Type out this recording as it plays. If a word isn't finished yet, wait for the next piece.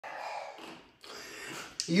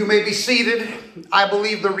You may be seated. I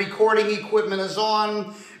believe the recording equipment is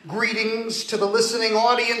on. Greetings to the listening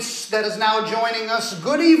audience that is now joining us.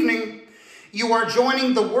 Good evening. You are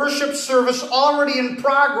joining the worship service already in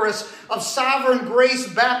progress of Sovereign Grace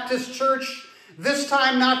Baptist Church. This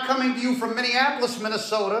time not coming to you from Minneapolis,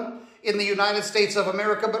 Minnesota, in the United States of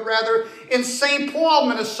America, but rather in St. Paul,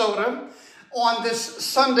 Minnesota, on this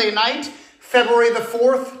Sunday night, February the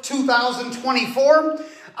 4th, 2024.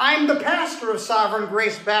 I'm the pastor of Sovereign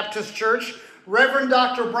Grace Baptist Church, Reverend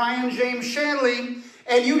Dr. Brian James Shanley,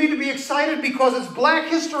 and you need to be excited because it's Black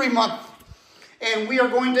History Month, and we are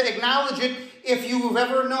going to acknowledge it. If you've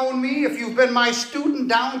ever known me, if you've been my student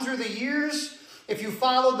down through the years, if you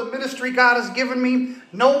follow the ministry God has given me,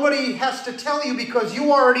 nobody has to tell you because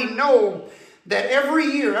you already know that every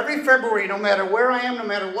year, every February, no matter where I am, no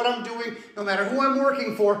matter what I'm doing, no matter who I'm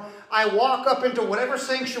working for, I walk up into whatever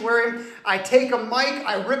sanctuary, I take a mic,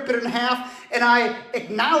 I rip it in half, and I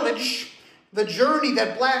acknowledge the journey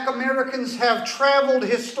that Black Americans have traveled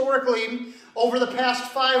historically over the past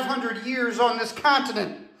 500 years on this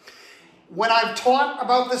continent. When I've taught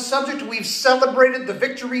about this subject, we've celebrated the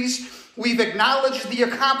victories, we've acknowledged the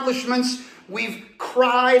accomplishments, we've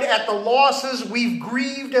cried at the losses, we've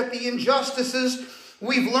grieved at the injustices,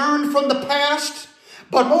 we've learned from the past,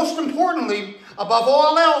 but most importantly, above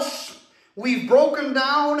all else, we've broken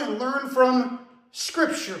down and learned from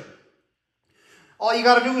Scripture. All you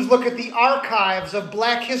got to do is look at the archives of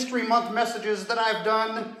Black History Month messages that I've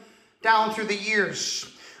done down through the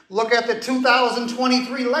years. Look at the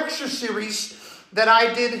 2023 lecture series that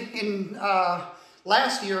I did in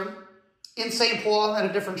last year in St. Paul at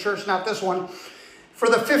a different church, not this one, for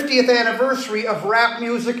the 50th anniversary of rap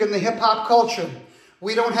music and the hip-hop culture.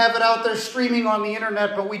 We don't have it out there streaming on the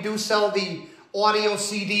internet, but we do sell the audio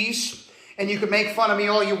CDs, and you can make fun of me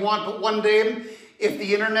all you want, but one day, if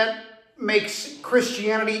the internet makes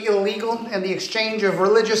Christianity illegal and the exchange of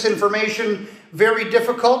religious information very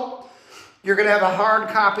difficult, you're going to have a hard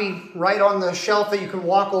copy right on the shelf that you can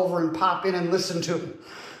walk over and pop in and listen to.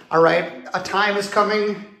 All right? A time is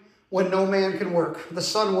coming when no man can work. The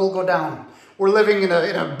sun will go down. We're living in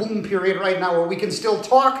a boom period right now where we can still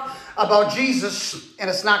talk about Jesus, and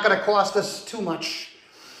it's not going to cost us too much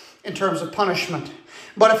in terms of punishment.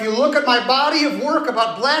 But if you look at my body of work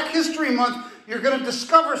about Black History Month, you're going to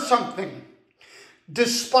discover something.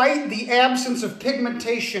 Despite the absence of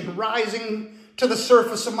pigmentation rising to the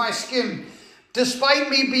surface of my skin,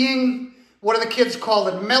 despite me being, what do the kids call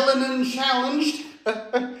it, melanin challenged,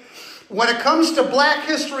 when it comes to Black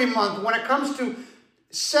History Month, when it comes to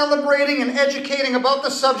celebrating and educating about the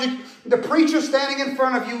subject, the preacher standing in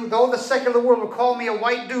front of you, though the secular world will call me a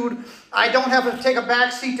white dude, I don't have to take a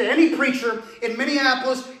back seat to any preacher in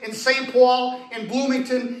Minneapolis, in St. Paul, in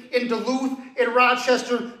Bloomington, in Duluth, in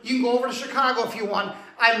Rochester. You can go over to Chicago if you want.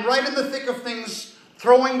 I'm right in the thick of things,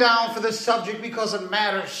 throwing down for this subject because it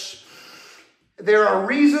matters. There are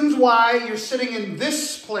reasons why you're sitting in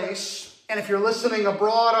this place, and if you're listening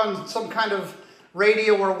abroad on some kind of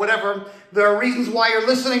radio or whatever, there are reasons why you're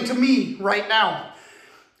listening to me right now.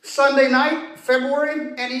 Sunday night,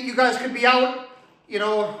 February, you guys could be out,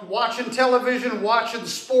 watching television, watching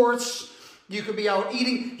sports. You could be out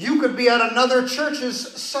eating. You could be at another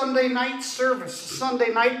church's Sunday night service, Sunday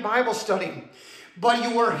night Bible study. But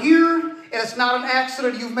you are here, and it's not an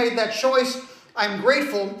accident you've made that choice. I'm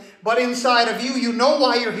grateful, but inside of you, you know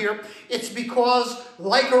why you're here. It's because,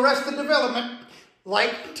 like Arrested Development,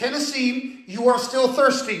 like Tennessee, you are still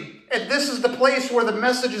thirsty. And this is the place where the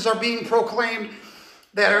messages are being proclaimed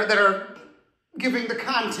that are giving the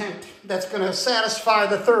content that's going to satisfy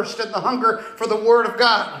the thirst and the hunger for the Word of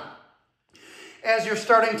God. As you're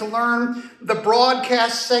starting to learn, the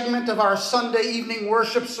broadcast segment of our Sunday evening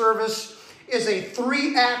worship service is a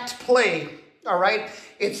 3-act play, all right?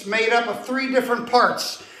 It's made up of 3 different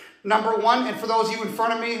parts. Number 1, and for those of you in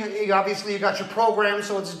front of me, obviously you got your program,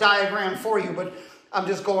 so it's diagrammed for you, but I'm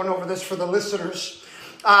just going over this for the listeners.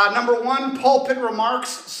 Number 1, pulpit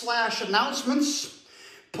remarks / announcements.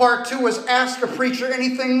 Part 2 is Ask a Preacher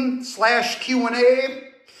Anything / Q&A.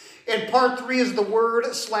 And part 3 is the Word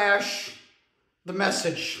 / the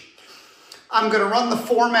message. I'm going to run the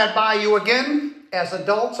format by you again. As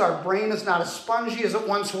adults, our brain is not as spongy as it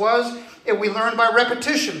once was, and we learn by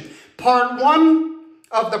repetition. Part 1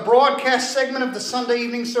 of the broadcast segment of the Sunday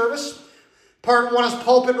evening service. Part 1 is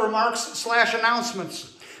pulpit remarks /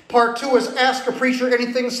 announcements. Part 2 is Ask a Preacher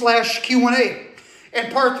Anything / Q&A.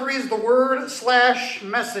 And part 3 is the Word /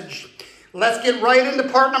 message. Let's get right into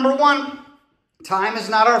part number 1. Time is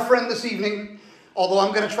not our friend this evening, although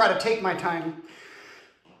I'm going to try to take my time.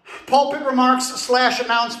 Pulpit remarks /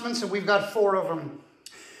 announcements, and we've got 4 of them.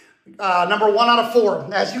 Number 1 out of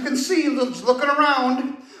 4. As you can see, looking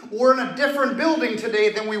around, we're in a different building today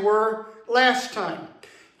than we were last time.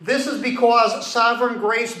 This is because Sovereign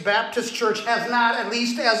Grace Baptist Church has not, at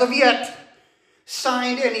least as of yet,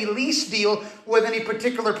 signed any lease deal with any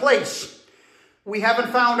particular place. We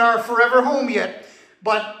haven't found our forever home yet,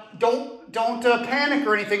 but don't panic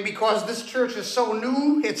or anything, because this church is so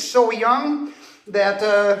new, it's so young, that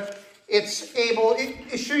you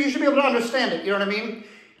should be able to understand it, you know what I mean?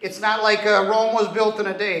 It's not like Rome was built in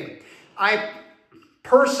a day. I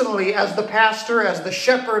personally, as the pastor, as the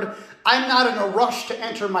shepherd, I'm not in a rush to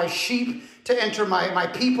enter my sheep, to enter my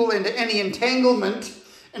people into any entanglement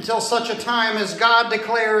until such a time as God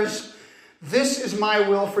declares, this is my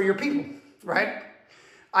will for your people, right?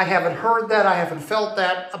 I haven't heard that. I haven't felt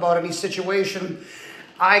that about any situation.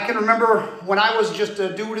 I can remember when I was just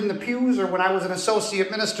a dude in the pews, or when I was an associate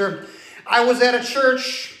minister, I was at a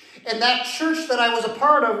church, and that church that I was a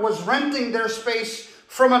part of was renting their space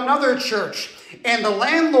from another church. And the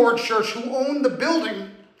landlord church who owned the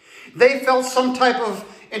building, they felt some type of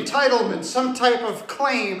entitlement, some type of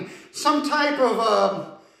claim, some type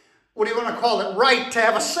of, what do you want to call it, right to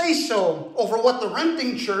have a say-so over what the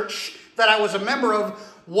renting church that I was a member of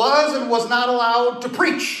was and was not allowed to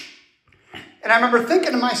preach. And I remember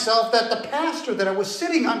thinking to myself that the pastor that I was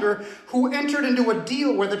sitting under, who entered into a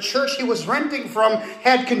deal where the church he was renting from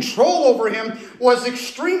had control over him, was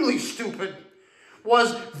extremely stupid,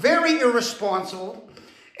 was very irresponsible.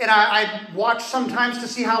 And I watch sometimes to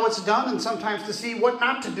see how it's done and sometimes to see what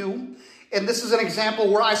not to do. And this is an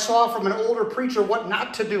example where I saw from an older preacher what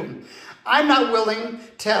not to do. I'm not willing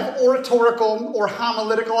to have oratorical or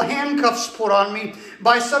homiletical handcuffs put on me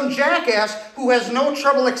by some jackass who has no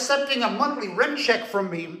trouble accepting a monthly rent check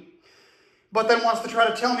from me, but then wants to try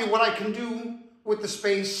to tell me what I can do with the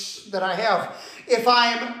space that I have. If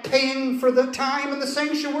I'm paying for the time in the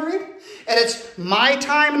sanctuary, and it's my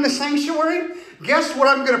time in the sanctuary, guess what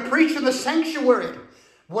I'm going to preach in the sanctuary?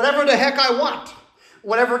 Whatever the heck I want.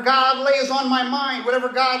 Whatever God lays on my mind, whatever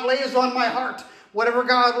God lays on my heart, whatever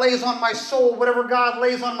God lays on my soul, whatever God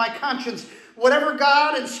lays on my conscience, whatever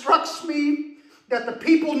God instructs me that the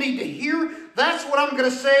people need to hear, that's what I'm going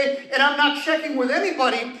to say. And I'm not checking with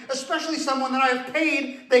anybody, especially someone that I've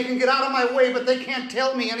paid. They can get out of my way, but they can't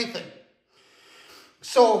tell me anything.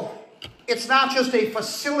 So it's not just a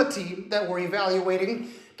facility that we're evaluating.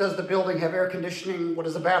 Does the building have air conditioning? What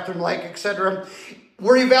is the bathroom like, etc.?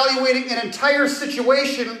 We're evaluating an entire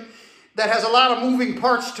situation that has a lot of moving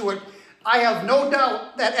parts to it. I have no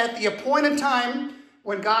doubt that at the appointed time,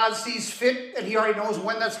 when God sees fit, and he already knows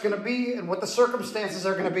when that's going to be and what the circumstances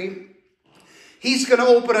are going to be, he's going to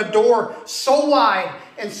open a door so wide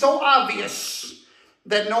and so obvious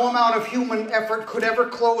that no amount of human effort could ever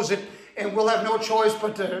close it, and we'll have no choice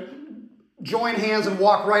but to join hands and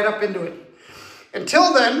walk right up into it.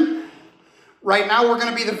 Until then, right now we're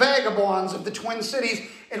going to be the vagabonds of the Twin Cities,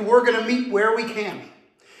 and we're going to meet where we can.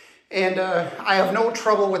 And I have no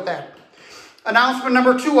trouble with that. Announcement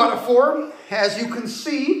number 2 out of 4. As you can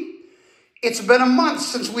see, it's been a month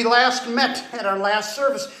since we last met at our last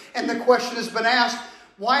service. And the question has been asked,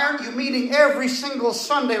 why aren't you meeting every single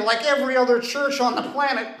Sunday like every other church on the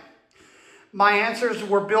planet? My answer is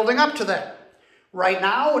we're building up to that. Right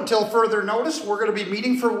now, until further notice, we're going to be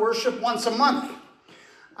meeting for worship once a month.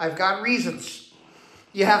 I've got reasons.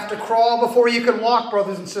 You have to crawl before you can walk,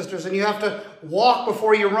 brothers and sisters, and you have to walk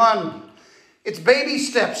before you run. It's baby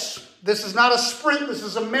steps. This is not a sprint. This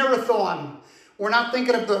is a marathon. We're not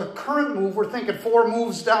thinking of the current move. We're thinking 4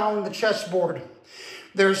 moves down the chessboard.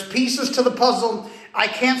 There's pieces to the puzzle. I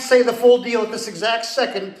can't say the full deal at this exact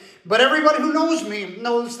second, but everybody who knows me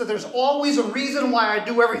knows that there's always a reason why I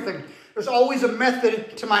do everything. There's always a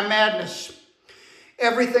method to my madness.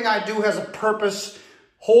 Everything I do has a purpose.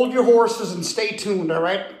 Hold your horses and stay tuned, all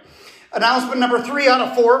right? Announcement number 3 out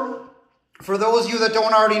of 4. For those of you that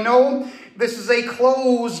don't already know, this is a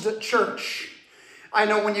closed church. I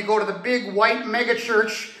know when you go to the big white mega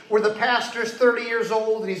church where the pastor's 30 years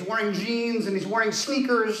old and he's wearing jeans and he's wearing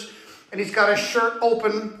sneakers and he's got his shirt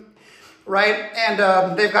open, right?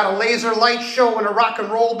 And they've got a laser light show and a rock and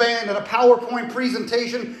roll band and a PowerPoint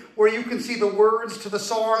presentation where you can see the words to the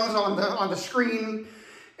songs on the screen,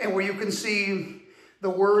 and where you can see the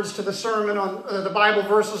words to the sermon on the Bible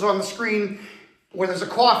verses on the screen, where there's a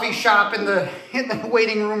coffee shop in the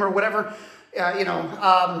waiting room or whatever,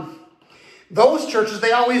 those churches,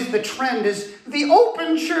 the trend is the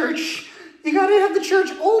open church. You got to have the church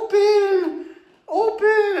open.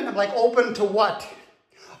 And I'm like, open to what?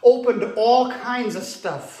 Open to all kinds of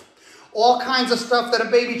stuff. All kinds of stuff that a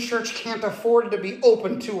baby church can't afford to be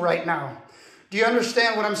open to right now. Do you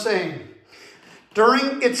understand what I'm saying?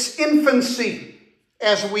 During its infancy,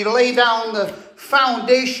 as we lay down the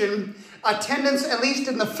foundation, attendance, at least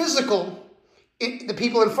in the physical, the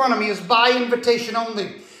people in front of me, is by invitation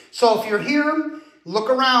only. So if you're here, look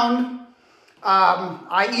around.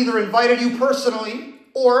 I either invited you personally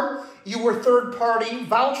or you were third party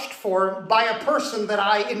vouched for by a person that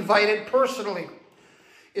I invited personally.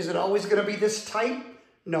 Is it always going to be this tight?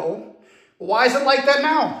 No. Why is it like that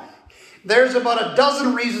now? There's about a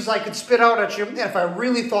dozen reasons I could spit out at you. And if I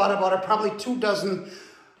really thought about it, probably 24,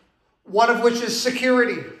 one of which is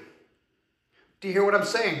security. Do you hear what I'm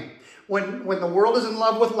saying? When the world is in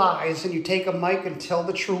love with lies and you take a mic and tell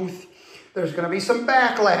the truth, there's going to be some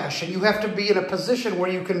backlash. And you have to be in a position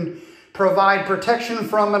where you can provide protection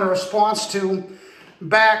from and a response to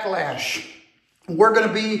backlash. We're going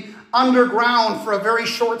to be underground for a very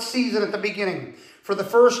short season at the beginning. For the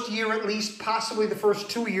first year at least, possibly the first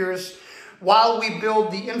 2 years, while we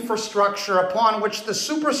build the infrastructure upon which the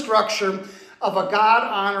superstructure of a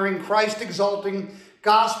God-honoring, Christ-exalting,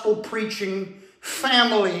 gospel-preaching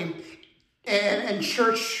family and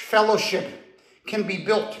church fellowship can be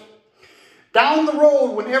built. Down the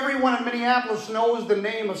road, when everyone in Minneapolis knows the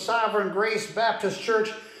name of Sovereign Grace Baptist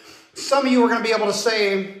Church, some of you are going to be able to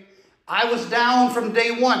say, I was down from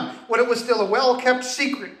day one, when it was still a well-kept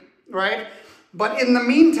secret, right? But in the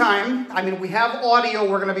meantime, I mean, we have audio.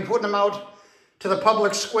 We're going to be putting them out to the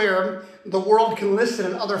public square. The world can listen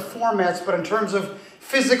in other formats, but in terms of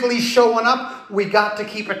physically showing up, we got to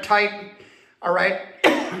keep it tight, all right?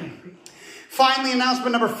 Finally,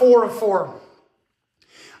 announcement number 4 of 4.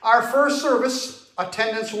 Our first service,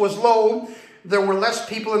 attendance was low. There were less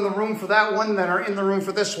people in the room for that one than are in the room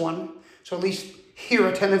for this one. So at least here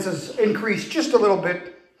attendance has increased just a little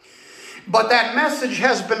bit. But that message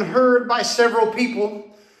has been heard by several people,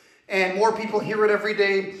 and more people hear it every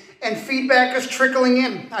day. And feedback is trickling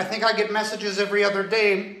in. I think I get messages every other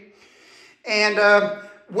day. And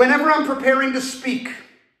whenever I'm preparing to speak,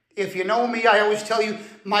 if you know me, I always tell you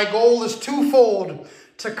my goal is twofold: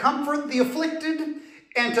 to comfort the afflicted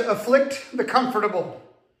and to afflict the comfortable.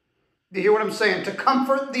 Do you hear what I'm saying? To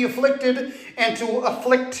comfort the afflicted and to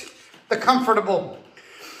afflict the comfortable.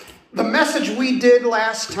 The message we did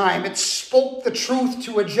last time, it spoke the truth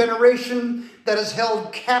to a generation that is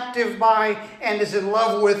held captive by and is in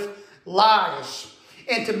love with lies.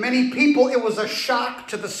 And to many people, it was a shock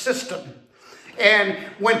to the system. And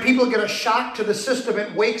when people get a shock to the system,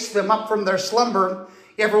 it wakes them up from their slumber.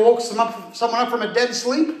 You ever woke someone up from a dead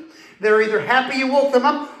sleep? They're either happy you woke them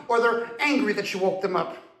up or they're angry that you woke them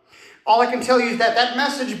up. All I can tell you is that that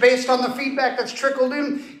message, based on the feedback that's trickled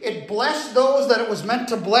in, it blessed those that it was meant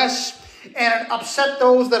to bless, and it upset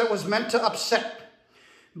those that it was meant to upset.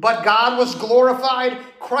 But God was glorified,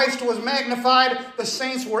 Christ was magnified, the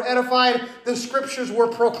saints were edified, the scriptures were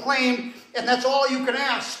proclaimed, and that's all you can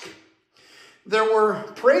ask. There were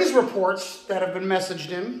praise reports that have been messaged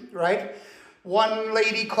in, right? One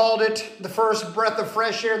lady called it the first breath of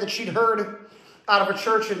fresh air that she'd heard out of a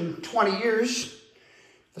church in 20 years.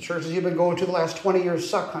 The churches you've been going to the last 20 years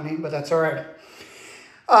suck, honey, but that's all right.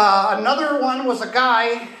 Another one was a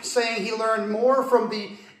guy saying he learned more from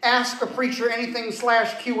the Ask a Preacher Anything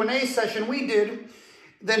 /Q&A session we did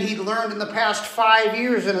than he'd learned in the past 5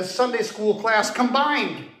 years in a Sunday school class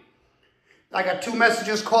combined. I got 2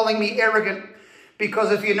 messages calling me arrogant,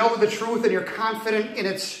 because if you know the truth and you're confident in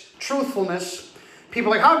its truthfulness,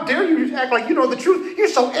 people are like, how dare you act like you know the truth? You're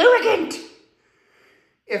so arrogant.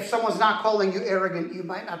 If someone's not calling you arrogant, you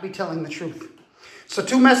might not be telling the truth. So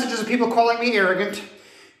 2 messages of people calling me arrogant.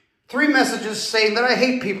 3 messages saying that I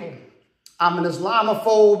hate people. I'm an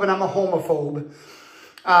Islamophobe and I'm a homophobe.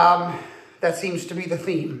 That seems to be the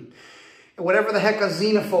theme. And whatever the heck a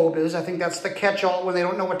xenophobe is, I think that's the catch-all when they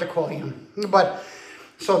don't know what to call you. But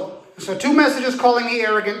so 2 messages calling me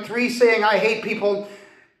arrogant, 3 saying I hate people,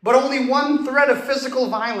 but only 1 threat of physical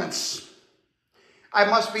violence. I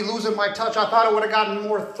must be losing my touch. I thought I would have gotten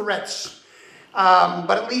more threats.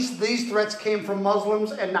 But at least these threats came from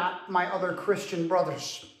Muslims and not my other Christian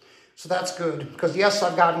brothers. So that's good. Because yes,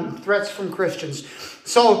 I've gotten threats from Christians.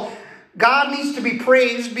 So God needs to be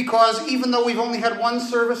praised, because even though we've only had 1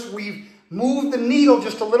 service, we've moved the needle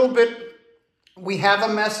just a little bit. We have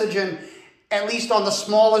a message, and at least on the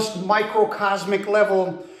smallest microcosmic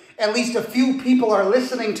level, at least a few people are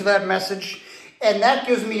listening to that message. And that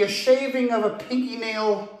gives me a shaving of a pinky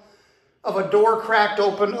nail, of a door cracked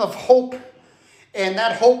open, of hope. And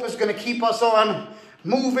that hope is going to keep us on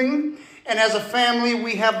moving. And as a family,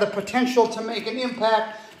 we have the potential to make an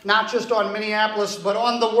impact, not just on Minneapolis, but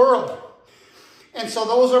on the world. And so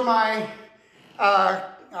those are my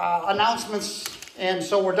announcements. And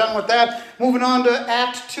so we're done with that. Moving on to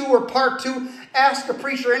Act 2 or Part 2. Ask a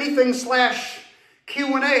Preacher Anything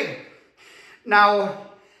 /Q&A. Now,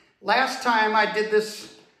 last time I did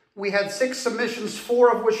this, we had 6 submissions,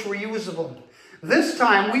 4 of which were usable. This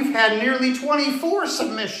time, we've had nearly 24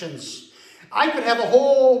 submissions. I could have a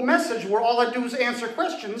whole message where all I do is answer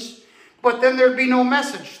questions, but then there'd be no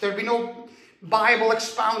message. There'd be no Bible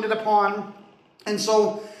expounded upon. And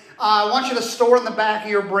so I want you to store in the back of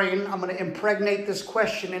your brain, I'm going to impregnate this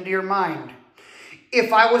question into your mind.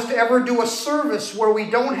 If I was to ever do a service where we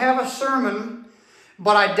don't have a sermon,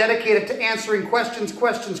 but I dedicate it to answering questions,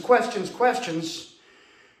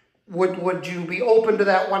 would you be open to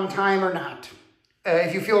that one time or not?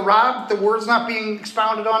 If you feel robbed, the word's not being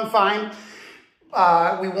expounded on, fine.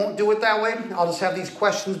 We won't do it that way. I'll just have these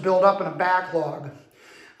questions build up in a backlog.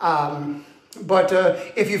 But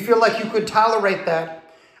if you feel like you could tolerate that,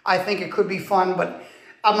 I think it could be fun. But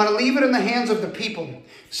I'm going to leave it in the hands of the people.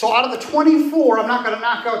 So out of the 24, I'm not going to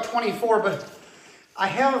knock out 24, but I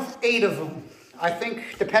have 8 of them. I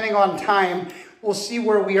think, depending on time, we'll see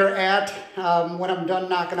where we are at when I'm done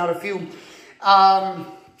knocking out a few. I'll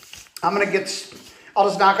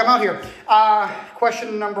just knock them out here.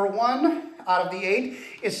 Question number 1 out of the 8.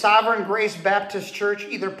 Is Sovereign Grace Baptist Church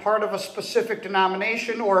either part of a specific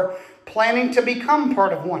denomination or planning to become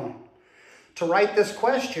part of one? To write this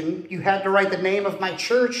question, you had to write the name of my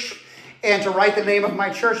church. And to write the name of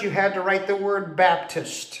my church, you had to write the word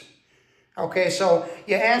Baptist. Okay, so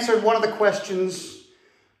you answered one of the questions,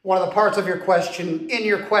 one of the parts of your question in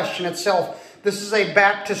your question itself. This is a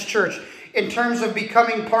Baptist church. In terms of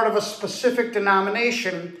becoming part of a specific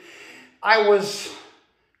denomination, I was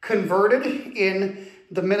converted in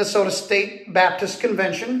the Minnesota State Baptist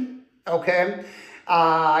Convention. Okay,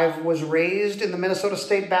 I was raised in the Minnesota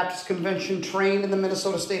State Baptist Convention, trained in the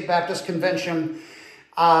Minnesota State Baptist Convention.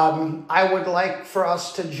 I would like for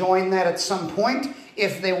us to join that at some point,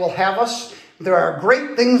 if they will have us. There are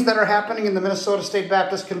great things that are happening in the Minnesota State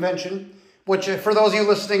Baptist Convention, which, for those of you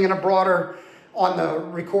listening in a broader, on the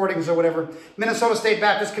recordings or whatever, Minnesota State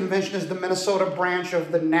Baptist Convention is the Minnesota branch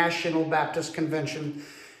of the National Baptist Convention.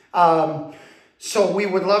 So we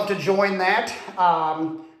would love to join that.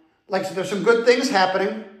 Like I said, there's some good things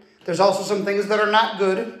happening. There's also some things that are not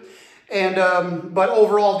good. And but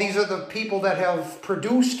overall, these are the people that have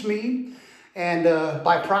produced me, and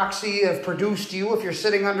by proxy have produced you if you're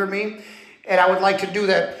sitting under me. And I would like to do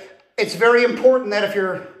that. It's very important that if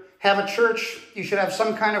you have a church, you should have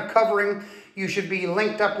some kind of covering. You should be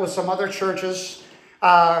linked up with some other churches.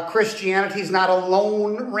 Christianity is not a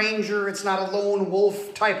lone ranger. It's not a lone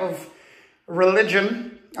wolf type of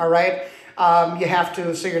religion. All right. You have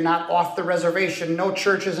to, so you're not off the reservation. No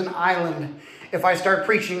church is an island. If I start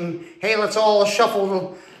preaching, hey, let's all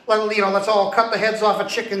shuffle, let's all cut the heads off of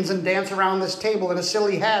chickens and dance around this table in a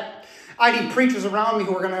silly hat, I need preachers around me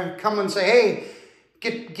who are going to come and say, hey,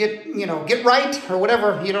 get right, or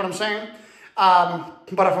whatever, you know what I'm saying?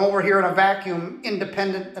 But if I'm over here in a vacuum,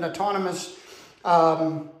 independent and autonomous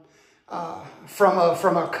from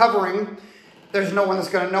a covering, there's no one that's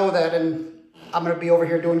going to know that, and I'm going to be over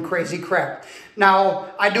here doing crazy crap.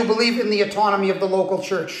 Now, I do believe in the autonomy of the local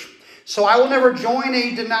church. So I will never join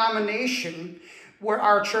a denomination where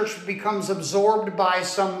our church becomes absorbed by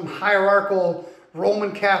some hierarchical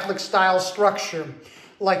Roman Catholic style structure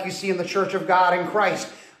like you see in the Church of God in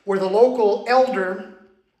Christ, where the local elder,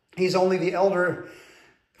 he's only the elder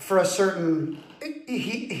for a certain,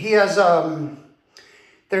 he has,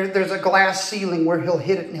 there's a glass ceiling where he'll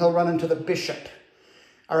hit it and he'll run into the bishop.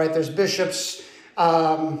 All right, there's bishops,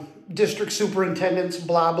 district superintendents,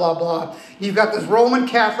 blah, blah, blah. You've got this Roman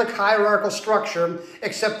Catholic hierarchical structure,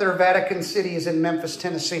 except their Vatican City is in Memphis,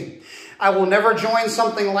 Tennessee. I will never join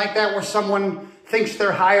something like that where someone thinks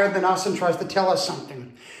they're higher than us and tries to tell us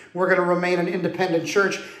something. We're going to remain an independent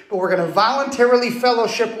church, but we're going to voluntarily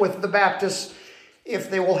fellowship with the Baptists if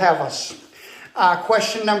they will have us.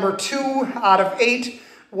 Question number 2 out of 8,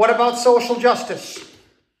 what about social justice?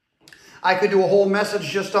 I could do a whole message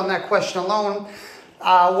just on that question alone.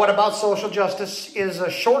 What about social justice is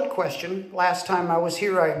a short question. Last time I was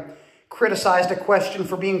here, I criticized a question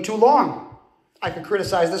for being too long. I could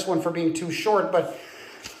criticize this one for being too short, but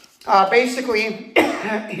basically,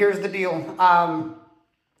 here's the deal.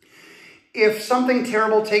 If something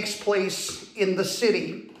terrible takes place in the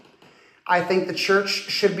city, I think the church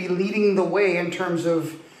should be leading the way in terms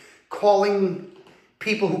of calling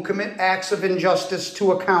people who commit acts of injustice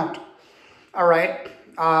to account. All right?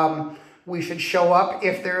 We should show up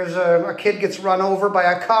if there's a kid gets run over by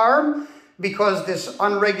a car because this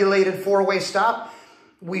unregulated four-way stop.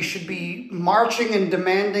 We should be marching and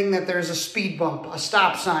demanding that there's a speed bump, a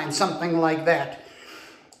stop sign, something like that.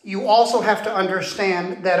 you also have to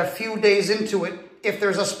understand that a few days into it, if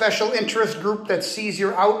there's a special interest group that sees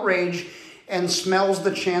your outrage and smells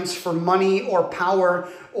the chance for money or power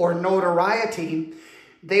or notoriety,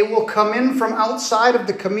 they will come in from outside of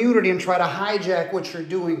the community and try to hijack what you're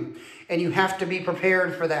doing. And you have to be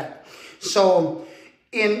prepared for that. So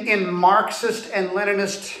in Marxist and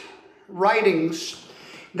Leninist writings,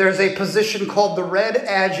 there's a position called the red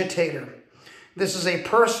agitator. This is a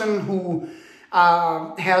person who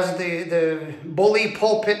has the bully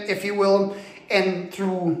pulpit, if you will, and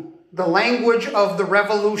through the language of the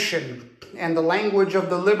revolution and the language of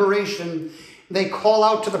the liberation, they call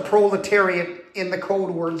out to the proletariat in the code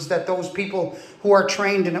words that those people who are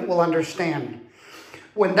trained in it will understand.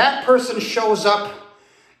 When that person shows up,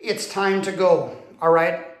 it's time to go, all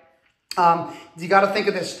right? You got to think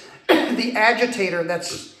of this. The agitator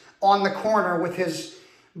that's on the corner with his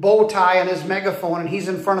bow tie and his megaphone, and he's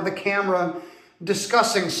in front of the camera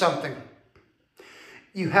discussing something.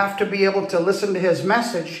 You have to be able to listen to his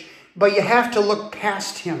message, but you have to look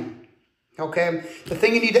past him. Okay? The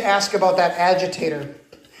thing you need to ask about that agitator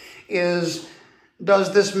is,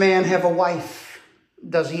 does this man have a wife?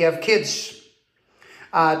 Does he have kids?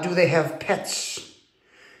 Do they have pets?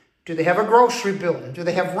 Do they have a grocery bill? Do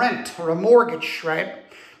they have rent or a mortgage, right?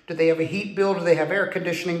 Do they have a heat bill? Do they have air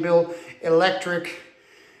conditioning bill, electric,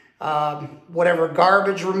 whatever,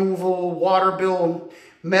 garbage removal, water bill,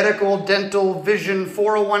 medical, dental, vision,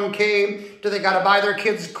 401k? Do they got to buy their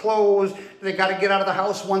kids clothes? Do they got to get out of the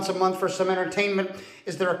house once a month for some entertainment?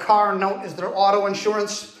 Is there a car note? Is there auto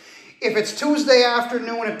insurance? If it's Tuesday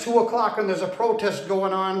afternoon at 2 o'clock and there's a protest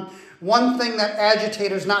going on, one thing that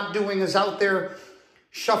agitator's not doing is out there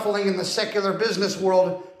shuffling in the secular business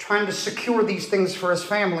world, trying to secure these things for his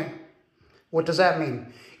family. What does that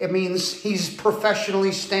mean? It means he's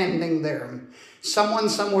professionally standing there. Someone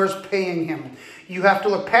somewhere is paying him. You have to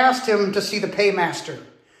look past him to see the paymaster.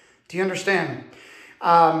 Do you understand?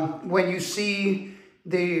 When you see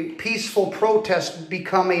the peaceful protest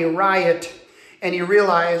become a riot and you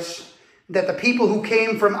realize that the people who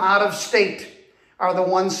came from out of state are the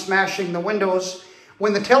ones smashing the windows,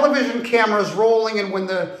 when the television camera is rolling and when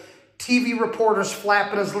the TV reporter's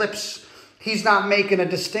flapping his lips, he's not making a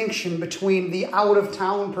distinction between the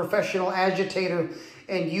out-of-town professional agitator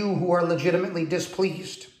and you who are legitimately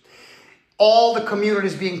displeased. All the community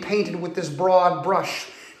is being painted with this broad brush.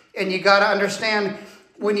 And you got to understand,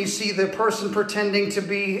 when you see the person pretending to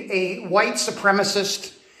be a white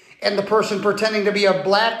supremacist and the person pretending to be a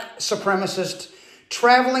black supremacist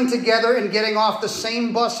traveling together and getting off the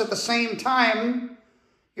same bus at the same time,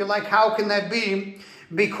 you're like, how can that be?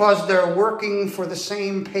 Because they're working for the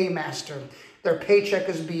same paymaster. Their paycheck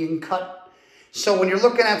is being cut. So when you're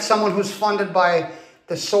looking at someone who's funded by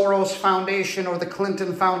the Soros Foundation or the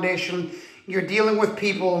Clinton Foundation, you're dealing with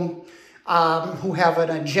people who have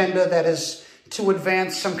an agenda that is to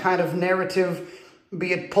advance some kind of narrative,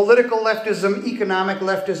 be it political leftism, economic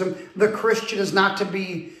leftism. The Christian is not to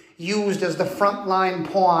be used as the frontline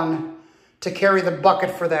pawn to carry the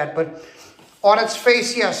bucket for that. But on its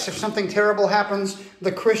face, yes, if something terrible happens,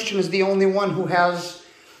 the Christian is the only one who has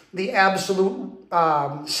the absolute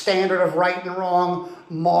standard of right and wrong,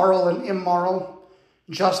 moral and immoral,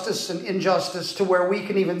 justice and injustice, to where we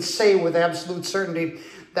can even say with absolute certainty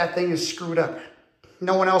that thing is screwed up.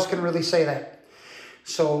 No one else can really say that.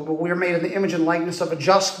 So, but we're made in the image and likeness of a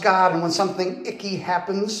just God, and when something icky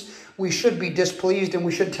happens, we should be displeased and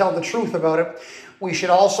we should tell the truth about it. We should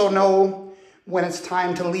also know when it's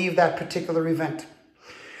time to leave that particular event.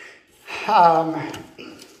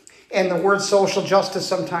 And the word social justice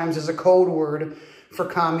sometimes is a code word for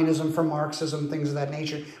communism, for Marxism, things of that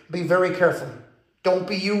nature. Be very careful. Don't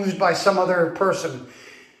be used by some other person.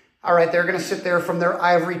 All right, they're going to sit there from their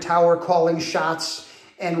ivory tower calling shots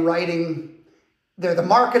and writing. They're the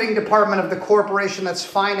marketing department of the corporation that's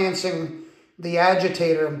financing the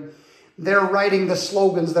agitator. They're writing the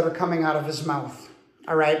slogans that are coming out of his mouth.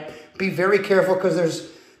 All right, be very careful, because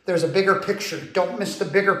there's a bigger picture. Don't miss the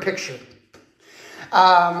bigger picture.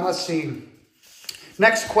 Let's see.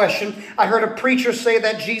 Next question. I heard a preacher say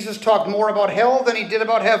that Jesus talked more about hell than he did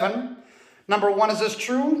about heaven. Number one, is this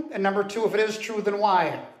true? And number two, if it is true, then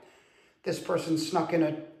why? This person snuck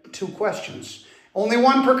in 2 questions. Only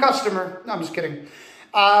one per customer. No, I'm just kidding.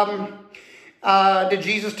 Did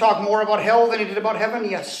Jesus talk more about hell than he did about heaven?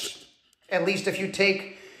 Yes. At least if you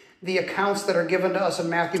take the accounts that are given to us in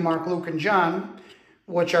Matthew, Mark, Luke, and John,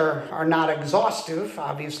 which are not exhaustive,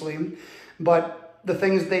 obviously, but the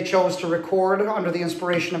things they chose to record under the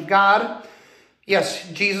inspiration of God. Yes,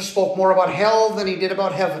 Jesus spoke more about hell than he did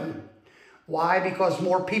about heaven. Why? Because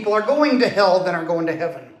more people are going to hell than are going to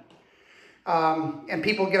heaven. And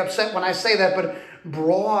people get upset when I say that, but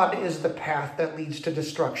broad is the path that leads to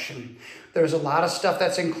destruction. There's a lot of stuff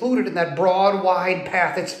that's included in that broad, wide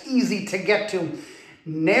path. It's easy to get to.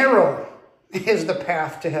 Narrow is the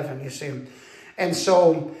path to heaven, you see. And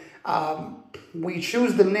so we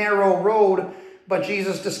choose the narrow road, but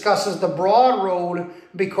Jesus discusses the broad road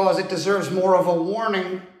because it deserves more of a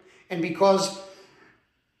warning, and because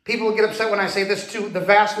people get upset when I say this too. The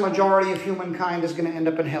vast majority of humankind is going to end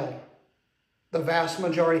up in hell. The vast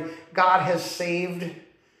majority. God has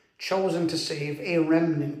chosen to save a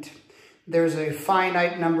remnant. There's a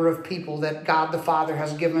finite number of people that God the Father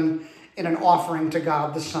has given in an offering to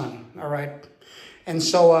God the Son. All right. And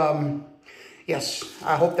so, yes,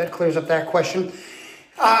 I hope that clears up that question.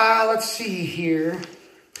 Let's see here.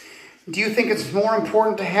 Do you think it's more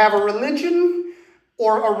important to have a religion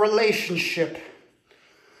or a relationship?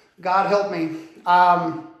 God help me.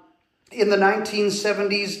 In the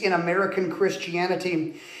 1970s, in American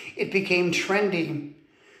Christianity, it became trendy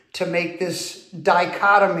to make this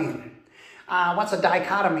dichotomy. What's a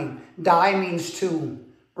dichotomy? Di means two,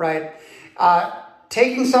 right?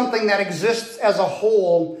 Taking something that exists as a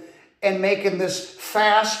whole and making this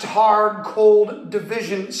fast, hard, cold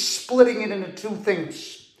division, splitting it into two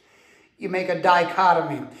things. You make a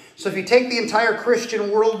dichotomy. So if you take the entire Christian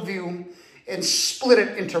worldview and split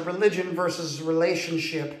it into religion versus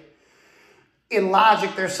relationship, in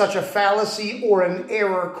logic, there's such a fallacy or an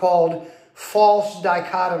error called false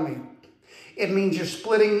dichotomy. It means you're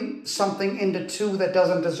splitting something into two that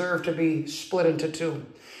doesn't deserve to be split into two.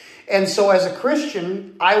 And so as a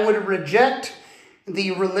Christian, I would reject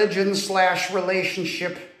the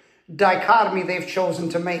religion/relationship dichotomy they've chosen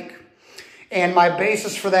to make. And my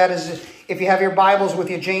basis for that is, if you have your Bibles with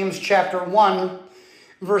you, James chapter 1,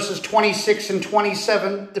 verses 26 and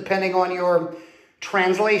 27, depending on your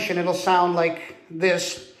translation, it'll sound like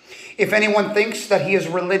this. If anyone thinks that he is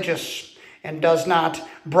religious and does not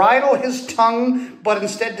bridle his tongue, but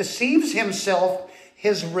instead deceives himself,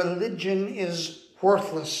 his religion is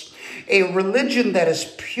worthless. A religion that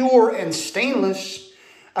is pure and stainless,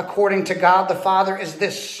 according to God the Father, is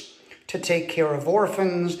this: to take care of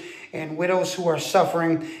orphans and widows who are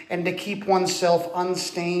suffering, and to keep oneself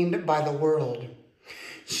unstained by the world.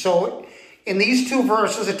 So in these two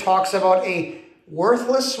verses, it talks about a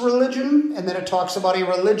worthless religion, and then it talks about a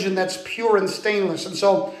religion that's pure and stainless. And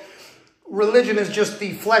so religion is just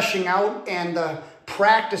the fleshing out and the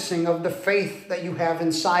practicing of the faith that you have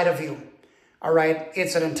inside of you. All right?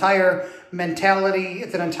 It's an entire mentality.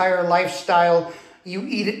 It's an entire lifestyle. You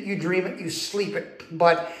eat it, you dream it, you sleep it.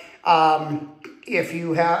 But if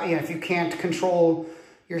you can't control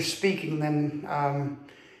your speaking, then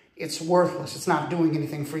it's worthless. It's not doing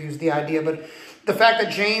anything for you is the idea. But the fact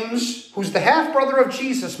that James, who's the half-brother of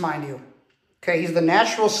Jesus, mind you, okay, he's the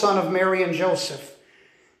natural son of Mary and Joseph.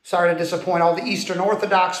 Sorry to disappoint all the Eastern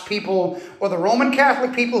Orthodox people or the Roman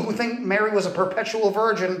Catholic people who think Mary was a perpetual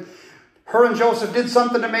virgin. Her and Joseph did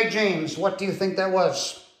something to make James. What do you think that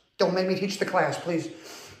was? Don't make me teach the class, please.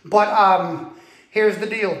 But here's the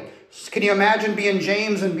deal. Can you imagine being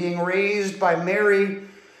James and being raised by Mary?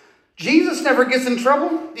 Jesus never gets in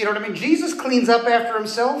trouble. You know what I mean? Jesus cleans up after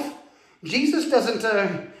himself. Jesus doesn't,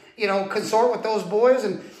 consort with those boys.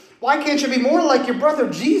 And why can't you be more like your brother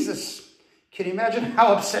Jesus? Can you imagine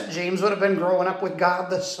how upset James would have been growing up with God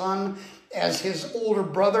the Son as his older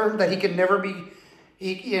brother, that he could never be,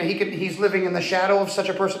 he's living in the shadow of such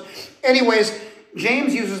a person. Anyways,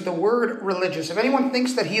 James uses the word religious. If anyone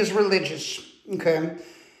thinks that he is religious, okay,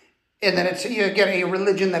 and then it's, you get a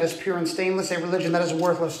religion that is pure and stainless, a religion that is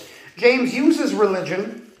worthless. James uses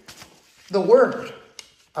religion, the word,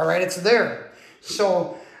 all right, it's there.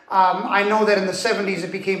 So I know that in the 70s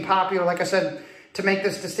it became popular, like I said, to make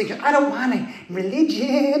this distinction. I don't want a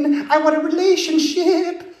religion, I want a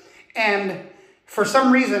relationship. And for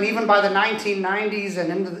some reason, even by the 1990s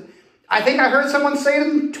and into the, I think I heard someone say it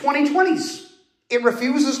in 2020s, it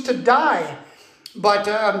refuses to die. But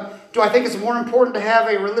do I think it's more important to have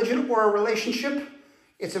a religion or a relationship?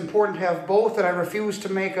 It's important to have both, and I refuse to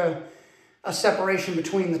make a separation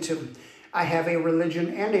between the two. I have a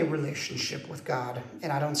religion and a relationship with God,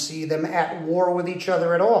 and I don't see them at war with each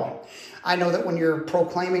other at all. I know that when you're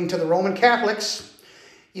proclaiming to the Roman Catholics,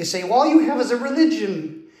 you say, well, all you have is a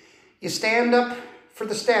religion. You stand up for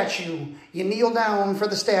the statue. You kneel down for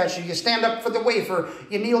the statue. You stand up for the wafer.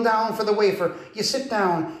 You kneel down for the wafer. You sit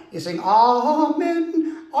down. You sing,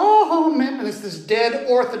 Amen, Amen. And it's this dead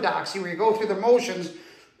orthodoxy where you go through the motions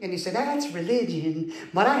and you say, that's religion,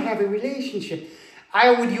 but I have a relationship.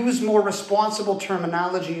 I would use more responsible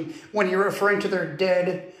terminology when you're referring to their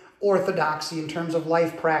dead orthodoxy in terms of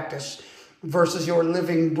life practice. versus your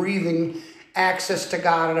living, breathing access to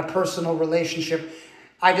God in a personal relationship.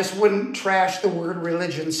 I just wouldn't trash the word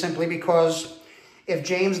religion simply because if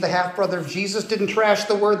James, the half-brother of Jesus, didn't trash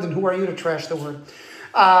the word, then who are you to trash the word?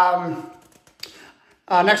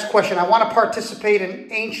 Next question. I want to participate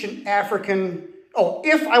in ancient African...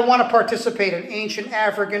 if I want to participate in ancient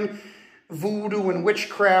African voodoo and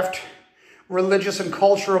witchcraft, religious and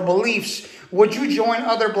cultural beliefs, would you join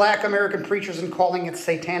other black American preachers in calling it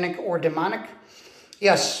satanic or demonic?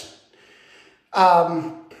 Yes.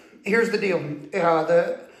 Here's the deal.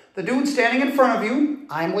 The dude standing in front of you,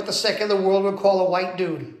 I'm what the secular world would call a white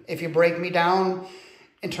dude. If you break me down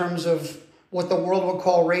in terms of what the world would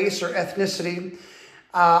call race or ethnicity,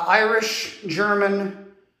 Irish,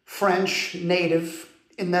 German, French, native,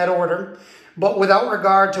 in that order. But without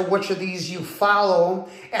regard to which of these you follow,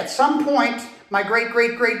 at some point, my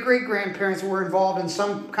great-great-great-great-grandparents were involved in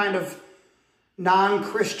some kind of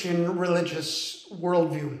non-Christian religious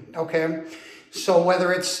worldview, okay? So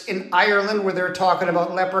whether it's in Ireland where they're talking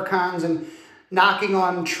about leprechauns and knocking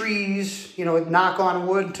on trees, knock on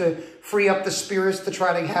wood to free up the spirits to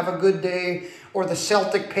try to have a good day, or the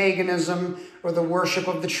Celtic paganism, or the worship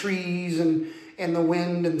of the trees and the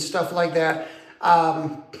wind and stuff like that,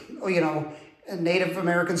 Native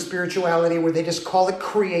American spirituality where they just call it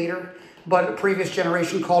creator, but a previous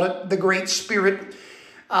generation called it the Great Spirit.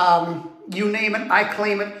 You name it, I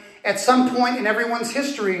claim it. At some point in everyone's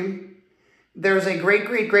history, there's a great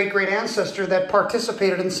ancestor that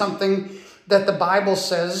participated in something that the Bible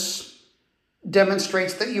says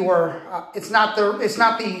demonstrates that you are, it's not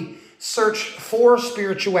the search for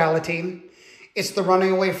spirituality, it's the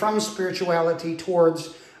running away from spirituality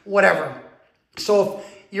towards whatever. So if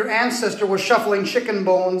your ancestor was shuffling chicken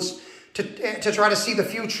bones to try to see the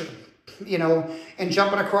future, and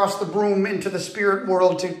jumping across the broom into the spirit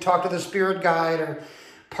world to talk to the spirit guide, or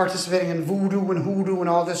participating in voodoo and hoodoo and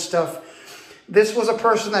all this stuff. This was a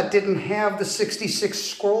person that didn't have the 66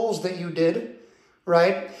 scrolls that you did,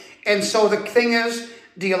 right? And so the thing is,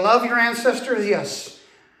 do you love your ancestors? Yes.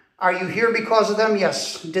 Are you here because of them?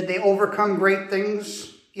 Yes. Did they overcome great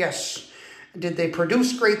things? Yes. Did they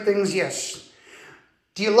produce great things? Yes.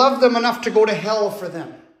 Do you love them enough to go to hell for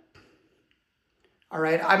them? All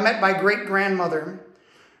right. I met my great-grandmother.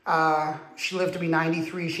 She lived to be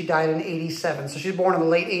 93. She died in 87. So she was born in the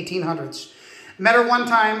late 1800s. Met her one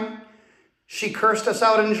time. She cursed us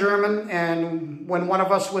out in German. And when one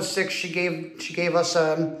of us was sick, she gave us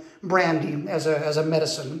brandy as a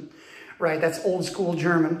medicine. Right. That's old school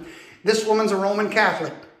German. This woman's a Roman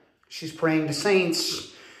Catholic. She's praying to saints.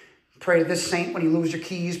 Pray to this saint when you lose your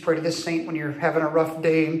keys. Pray to this saint when you're having a rough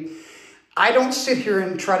day. I don't sit here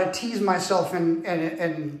and try to tease myself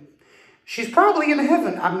and she's probably in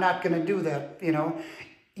heaven. I'm not going to do that,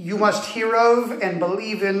 You must hear of and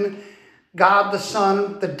believe in God the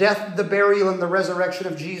Son, the death, the burial, and the resurrection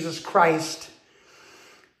of Jesus Christ.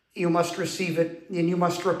 You must receive it, and you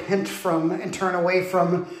must repent from and turn away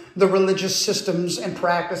from the religious systems and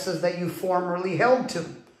practices that you formerly held to.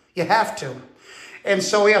 You have to. And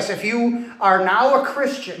so, yes, if you are now a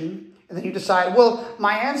Christian, and then you decide, well,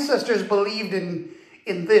 my ancestors believed in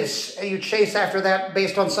this, and you chase after that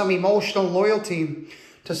based on some emotional loyalty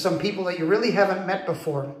to some people that you really haven't met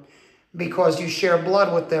before, because you share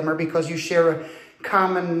blood with them, or because you share a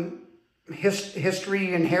common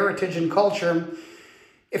history and heritage and culture.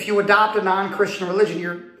 If you adopt a non-Christian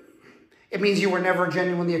religion, it means you were never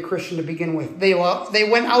genuinely a Christian to begin with. They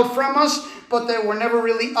went out from us, but they were never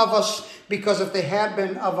really of us, because if they had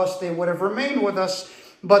been of us, they would have remained with us,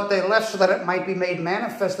 but they left so that it might be made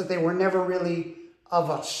manifest that they were never really of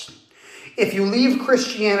us. If you leave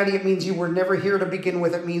Christianity, it means you were never here to begin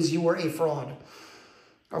with. It means you were a fraud.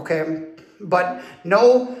 Okay? But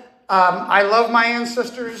no, I love my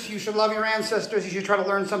ancestors. You should love your ancestors. You should try to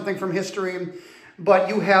learn something from history. But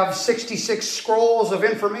you have 66 scrolls of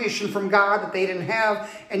information from God that they didn't have,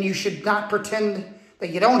 and you should not pretend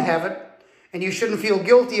that you don't have it, and you shouldn't feel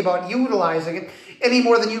guilty about utilizing it any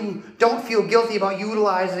more than you don't feel guilty about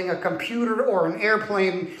utilizing a computer or an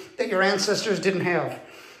airplane that your ancestors didn't have.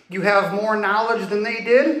 You have more knowledge than they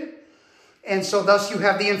did, and so thus you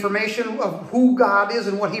have the information of who God is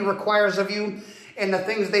and what he requires of you, and the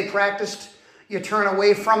things they practiced. You turn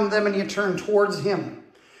away from them and you turn towards him.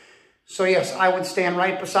 So yes, I would stand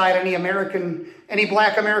right beside any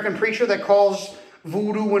black American preacher that calls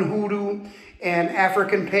voodoo and hoodoo and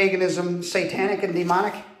African paganism satanic and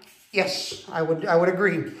demonic. Yes, I would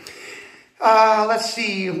agree. Let's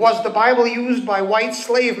see. Was the Bible used by white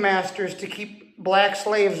slave masters to keep black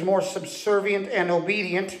slaves more subservient and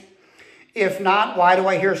obedient? If not, why do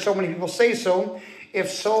I hear so many people say so? If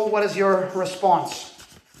so, what is your response?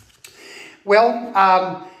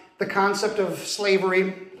 Well, the concept of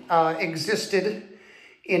slavery existed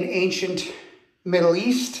in ancient Middle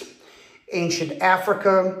East, ancient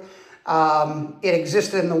Africa. It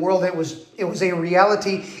existed in the world. It was a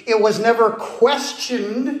reality. It was never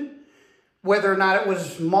questioned whether or not it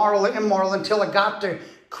was moral or immoral until it got to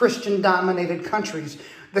Christian-dominated countries.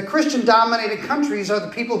 The Christian-dominated countries are the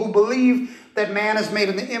people who believe that man is made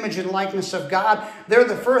in the image and likeness of God. They're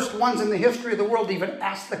the first ones in the history of the world to even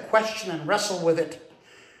ask the question and wrestle with it.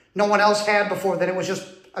 No one else had before that. It was just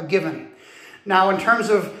a given. Now, in terms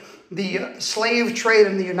of the slave trade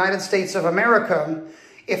in the United States of America,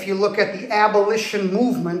 if you look at the abolition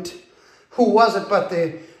movement, who was it but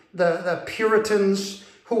the Puritans?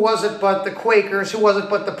 Who was it but the Quakers? Who was it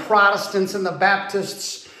but the Protestants and the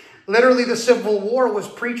Baptists? Literally, the Civil War was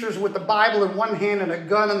preachers with the Bible in one hand and a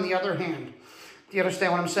gun in the other hand. Do you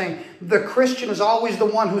understand what I'm saying? The Christian is always the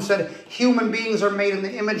one who said human beings are made in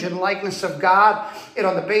the image and likeness of God. And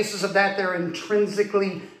on the basis of that, they're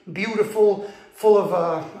intrinsically beautiful, full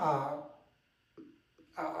of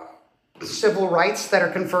civil rights that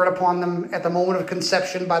are conferred upon them at the moment of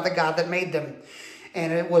conception by the God that made them.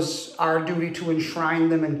 And it was our duty to enshrine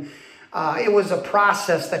them. And it was a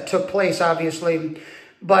process that took place, obviously.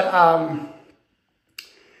 But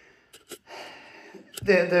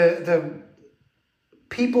the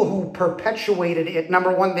people who perpetuated it,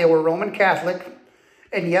 number one, they were Roman Catholic.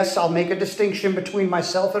 And yes, I'll make a distinction between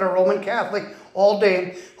myself and a Roman Catholic all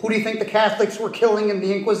day. Who do you think the Catholics were killing in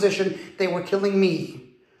the Inquisition? They were killing me.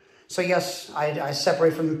 So yes, I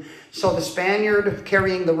separate from... So the Spaniard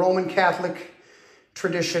carrying the Roman Catholic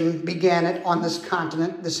tradition began it on this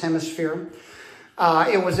continent, this hemisphere.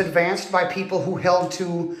 It was advanced by people who held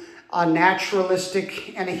to a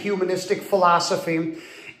naturalistic and a humanistic philosophy.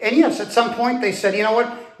 And yes, at some point they said, you know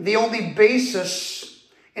what? The only basis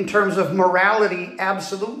in terms of morality,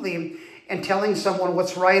 absolutely, and telling someone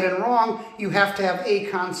what's right and wrong, you have to have a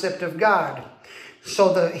concept of God.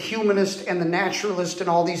 So the humanist and the naturalist and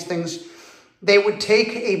all these things, they would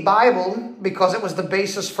take a Bible because it was the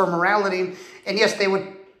basis for morality. And yes, they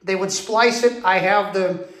would splice it. I have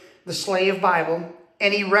the slave Bible.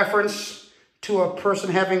 Any reference to a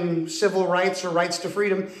person having civil rights or rights to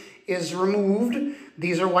freedom is removed.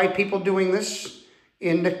 These are white people doing this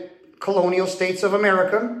in the colonial states of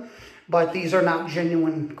America. But these are not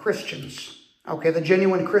genuine Christians. Okay, the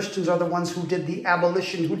genuine Christians are the ones who did the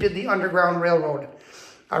abolition, who did the Underground Railroad.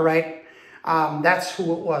 All right? That's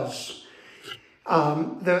who it was.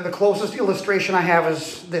 The closest illustration I have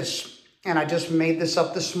is this. And I just made this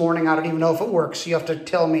up this morning. I don't even know if it works. You have to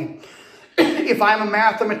tell me. If I'm a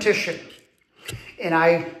mathematician and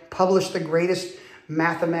I publish the greatest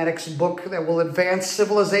mathematics book that will advance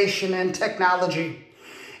civilization and technology,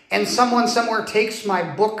 and someone somewhere takes my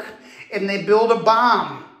book and they build a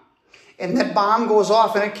bomb, and that bomb goes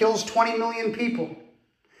off and it kills 20 million people,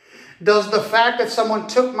 does the fact that someone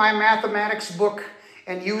took my mathematics book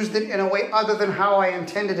and used it in a way other than how I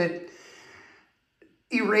intended it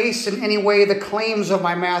erase in any way the claims of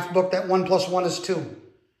my math book that 1 + 1 is 2?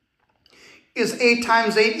 Is 8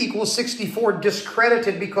 × 8 = 64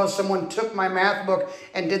 discredited because someone took my math book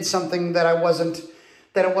and did something that it wasn't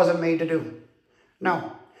made to do?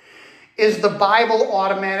 No. Is the Bible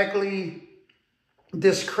automatically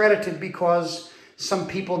discredited because some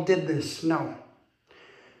people did this? No.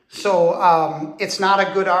 So it's not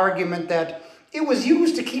a good argument that it was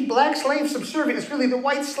used to keep black slaves subservient. It's really the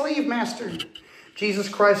white slave master. Jesus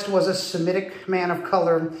Christ was a Semitic man of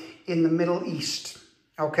color in the Middle East.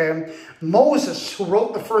 Okay, Moses, who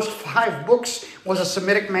wrote the first 5 books, was a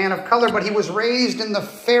Semitic man of color, but he was raised in the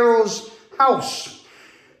Pharaoh's house.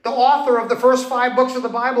 The author of the first 5 books of the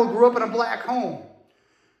Bible grew up in a black home.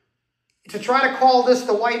 To try to call this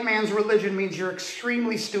the white man's religion means you're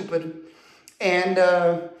extremely stupid. And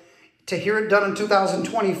to hear it done in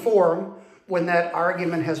 2024, when that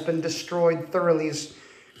argument has been destroyed thoroughly, is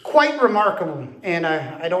quite remarkable. And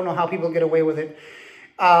I don't know how people get away with it.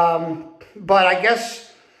 But I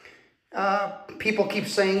guess people keep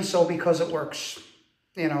saying so because it works.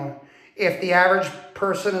 You know, if the average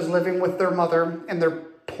person is living with their mother and they're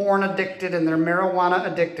porn addicted and they're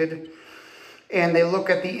marijuana addicted and they look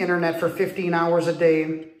at the internet for 15 hours a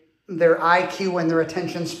day, their IQ and their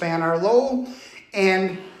attention span are low,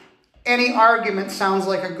 and any argument sounds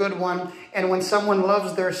like a good one. And when someone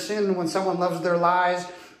loves their sin, when someone loves their lies,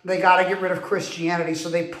 they got to get rid of Christianity. So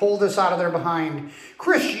they pull this out of their behind.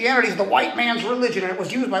 Christianity is the white man's religion, and it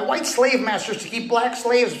was used by white slave masters to keep black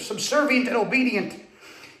slaves subservient and obedient.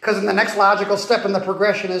 Because in the next logical step in the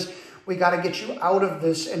progression is we got to get you out of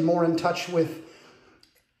this and more in touch with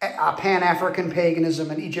Pan-African paganism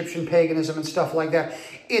and Egyptian paganism and stuff like that.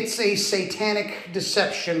 It's a satanic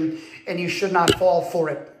deception, and you should not fall for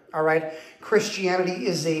it, all right? Christianity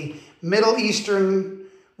is a Middle Eastern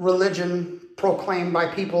religion proclaimed by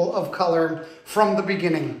people of color from the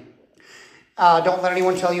beginning. Don't let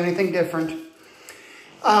anyone tell you anything different.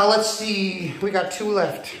 Let's see. We got 2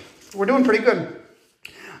 left. We're doing pretty good.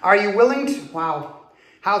 Are you willing to... Wow.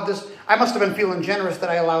 I must have been feeling generous that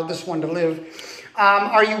I allowed this one to live.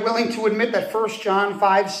 Are you willing to admit that 1 John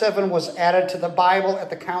 5:7 was added to the Bible at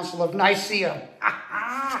the Council of Nicaea?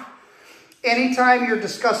 Anytime you're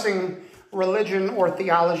discussing religion or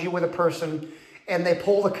theology with a person and they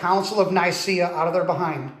pull the Council of Nicaea out of their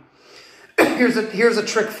behind, here's a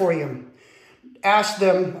trick for you. Ask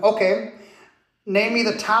them, okay, name me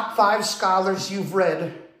the top 5 scholars you've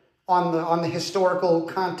read on the historical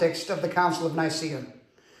context of the Council of Nicaea.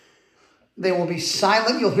 They will be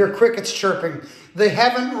silent. You'll hear crickets chirping. They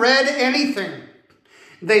haven't read anything.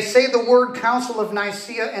 They say the word Council of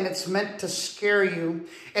Nicaea, and it's meant to scare you,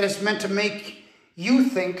 and it's meant to make you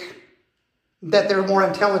think that they're more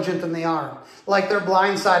intelligent than they are. Like they're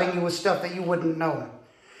blindsiding you with stuff that you wouldn't know.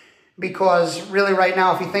 Because really right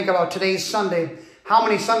now, if you think about today's Sunday, how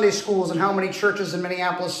many Sunday schools and how many churches in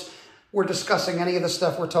Minneapolis were discussing any of the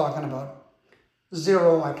stuff we're talking about?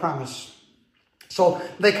 0, I promise. So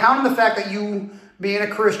they count on the fact that you, being a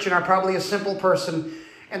Christian, are probably a simple person,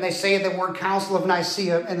 and they say the word Council of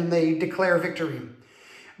Nicaea, and then they declare victory.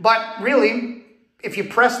 But really, if you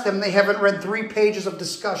press them, they haven't read 3 pages of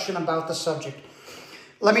discussion about the subject.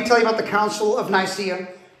 Let me tell you about the Council of Nicaea.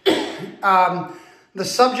 The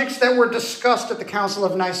subjects that were discussed at the Council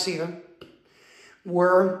of Nicaea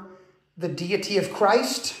were the deity of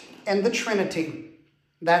Christ and the Trinity.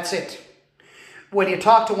 That's it. When you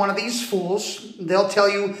talk to one of these fools, they'll tell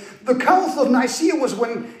you, the Council of Nicaea was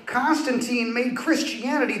when Constantine made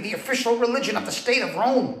Christianity the official religion of the state of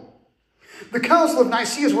Rome. The Council of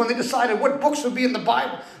Nicaea is when they decided what books would be in the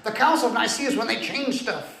Bible. The Council of Nicaea is when they changed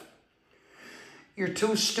stuff. You're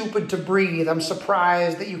too stupid to breathe. I'm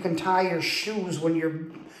surprised that you can tie your shoes when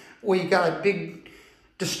you got a big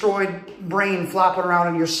destroyed brain flopping around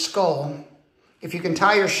in your skull. If you can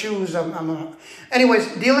tie your shoes,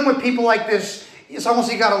 Anyways, dealing with people like this, it's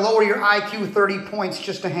almost you got to lower your IQ 30 points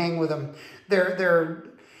just to hang with them. They're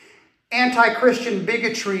anti-Christian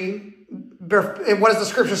bigotry. What does the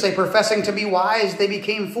scripture say? Professing to be wise, they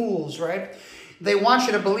became fools, right? They want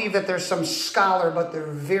you to believe that there's some scholar, but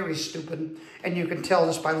they're very stupid. And you can tell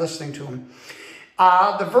just by listening to them.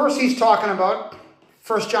 The verse he's talking about,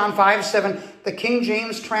 1 John 5:7, the King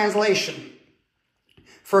James translation.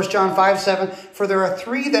 1 John 5:7, for there are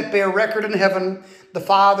 3 that bear record in heaven, the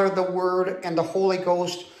Father, the Word, and the Holy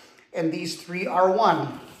Ghost, and these 3 are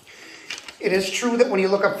one. It is true that when you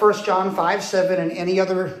look up 1 John 5:7 and any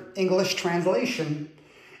other English translation,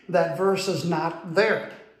 that verse is not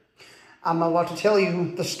there. I'm about to tell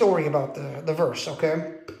you the story about the verse,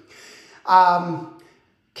 okay?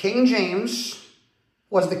 King James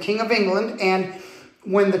was the King of England, and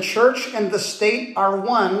when the church and the state are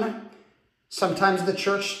one, sometimes the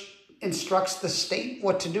church instructs the state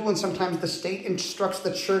what to do, and sometimes the state instructs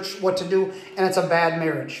the church what to do, and it's a bad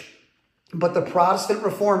marriage. But the Protestant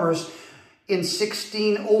reformers in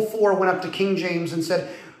 1604 went up to King James and said,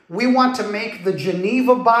 we want to make the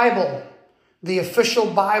Geneva Bible the official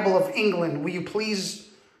Bible of England. Will you please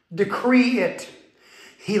decree it?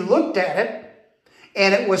 He looked at it,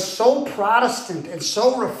 and it was so Protestant and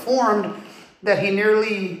so reformed that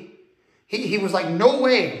he was like, no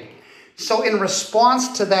way. So in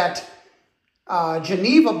response to that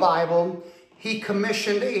Geneva Bible, he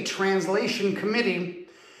commissioned a translation committee,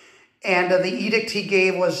 and the edict he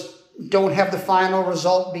gave was, don't have the final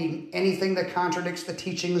result be anything that contradicts the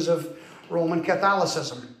teachings of Roman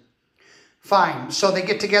Catholicism. Fine. So they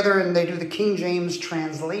get together and they do the King James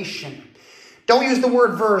translation. Don't use the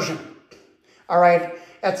word version. All right?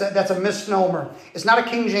 That's a misnomer. It's not a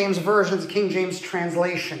King James version. It's a King James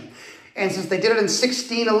translation. And since they did it in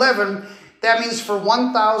 1611, that means for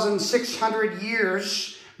 1,600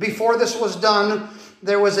 years before this was done,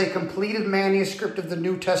 there was a completed manuscript of the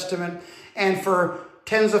New Testament. And for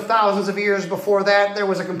tens of thousands of years before that, there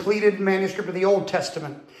was a completed manuscript of the Old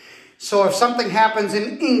Testament. So if something happens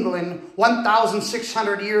in England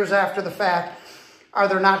 1,600 years after the fact, are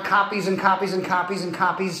there not copies and copies and copies and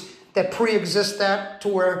copies that pre-exist that to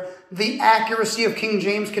where the accuracy of King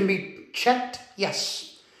James can be checked?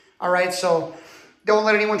 Yes. All right, so don't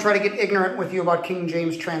let anyone try to get ignorant with you about King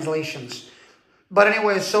James translations. But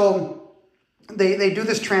anyway, so they do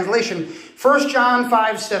this translation. 1 John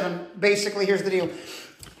 5:7, basically, here's the deal.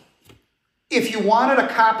 If you wanted a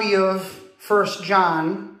copy of 1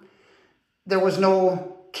 John, there was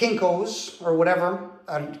no Kinko's or whatever.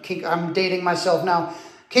 I'm dating myself now.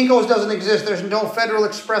 Kinko's doesn't exist. There's no Federal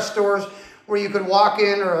Express stores where you could walk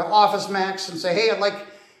in, or Office Max, and say, hey, I'd like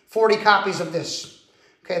 40 copies of this.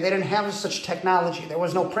 Okay, they didn't have such technology. There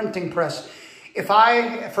was no printing press. If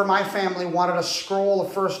I, for my family, wanted a scroll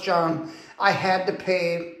of 1 John, I had to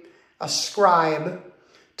pay a scribe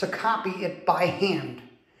to copy it by hand.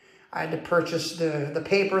 I had to purchase the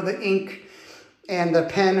paper, the ink, and the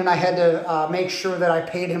pen, and I had to make sure that I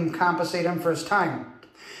paid him, compensate him for his time.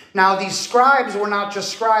 Now, these scribes were not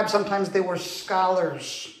just scribes. Sometimes they were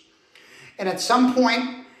scholars. And at some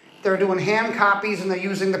point, they're doing hand copies, and they're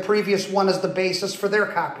using the previous one as the basis for their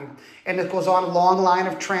copy. And it goes on a long line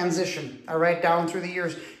of transition, all right, down through the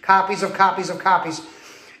years. Copies of copies of copies.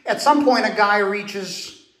 At some point, a guy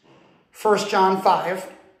reaches 1 John 5,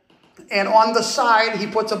 and on the side, he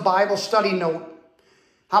puts a Bible study note.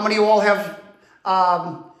 How many of you all have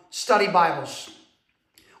study Bibles?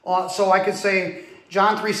 So I could say,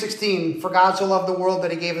 John 3:16, for God so loved the world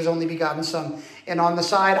that he gave his only begotten son. And on the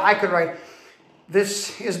side, I could write,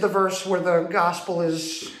 this is the verse where the gospel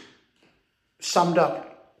is summed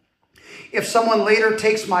up. If someone later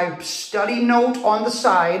takes my study note on the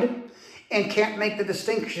side and can't make the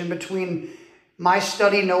distinction between my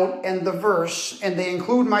study note and the verse, and they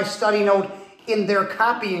include my study note in their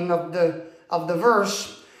copying of the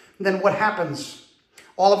verse, then what happens?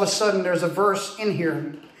 All of a sudden, there's a verse in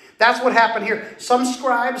here. That's what happened here. Some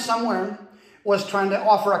scribe somewhere was trying to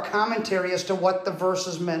offer a commentary as to what the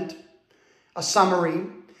verses meant, a summary.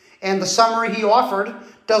 And the summary he offered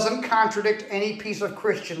doesn't contradict any piece of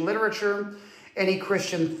Christian literature, any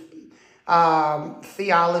Christian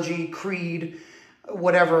theology, creed,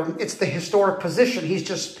 whatever. It's the historic position. He's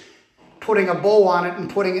just putting a bow on it and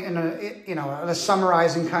putting it in a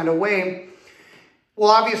summarizing kind of way.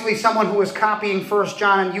 Well, obviously, someone who was copying 1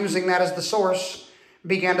 John and using that as the source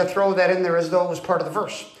began to throw that in there as though it was part of the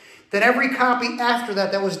verse. Then every copy after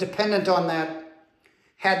that was dependent on that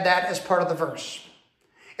had that as part of the verse.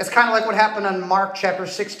 It's kind of like what happened on Mark chapter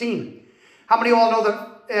 16. How many of you all know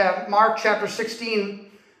that Mark chapter 16,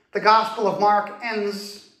 the Gospel of Mark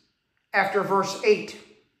ends after verse 8?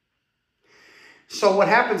 So what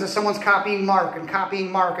happens is someone's copying Mark and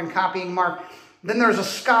copying Mark and copying Mark. Then there's a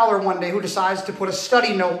scholar one day who decides to put a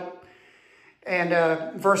study note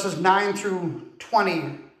and verses 9 through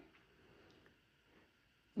 20.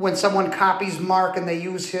 When someone copies Mark and they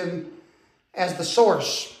use him as the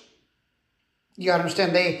source. You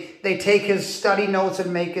understand? They take his study notes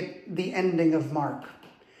and make it the ending of Mark.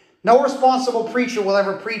 No responsible preacher will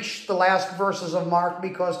ever preach the last verses of Mark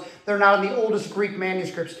because they're not in the oldest Greek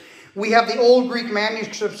manuscripts. We have the old Greek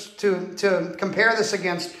manuscripts to compare this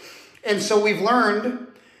against. And so we've learned,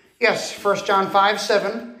 yes, 1 John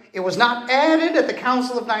 5:7. It was not added at the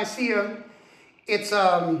Council of Nicaea. It's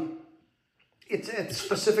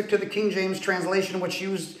specific to the King James translation, which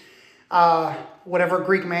used whatever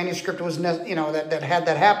Greek manuscript was, that had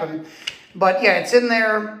that happen. But yeah, it's in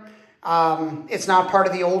there. It's not part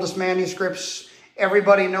of the oldest manuscripts.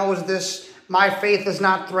 Everybody knows this. My faith is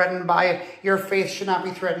not threatened by it. Your faith should not be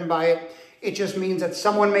threatened by it. It just means that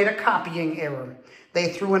someone made a copying error.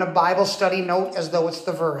 They threw in a Bible study note as though it's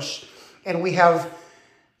the verse. And we have,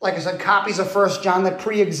 like I said, copies of 1 John that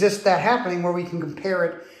pre-exist that happening where we can compare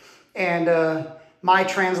it. And my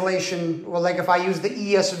translation, well, like if I use the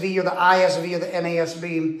ESV or the ISV or the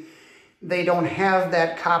NASB, they don't have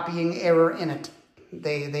that copying error in it.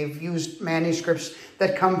 They've used manuscripts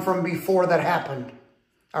that come from before that happened.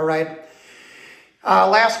 All right.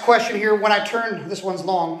 Last question here. When I turn, this one's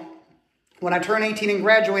long. When I turn 18 and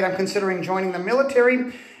graduate, I'm considering joining the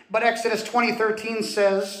military. But Exodus 20:13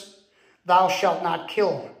 says, thou shalt not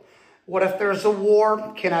kill. What if there's a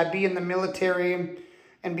war? Can I be in the military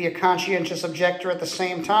and be a conscientious objector at the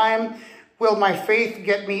same time? Will my faith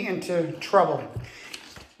get me into trouble?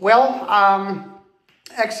 Well,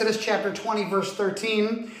 Exodus chapter 20, verse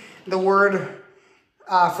 13, the word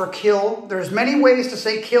for kill. There's many ways to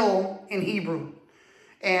say kill in Hebrew.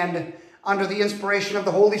 And under the inspiration of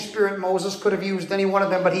the Holy Spirit, Moses could have used any one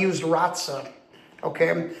of them, but he used ratzah.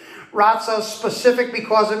 Okay? Ratzah is specific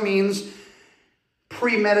because it means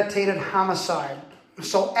premeditated homicide.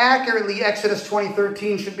 So accurately, Exodus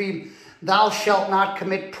 20:13 should be, thou shalt not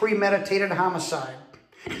commit premeditated homicide.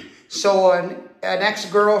 So an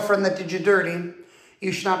ex-girlfriend that did you dirty,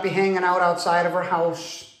 you should not be hanging out outside of her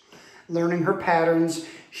house, learning her patterns.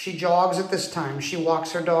 She jogs at this time. She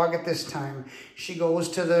walks her dog at this time. She goes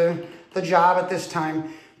to the job at this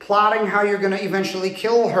time. Plotting how you're going to eventually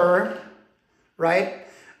kill her, right?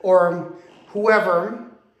 Or whoever.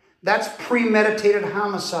 That's premeditated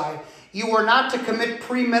homicide. You are not to commit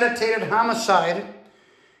premeditated homicide.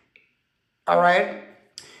 All right?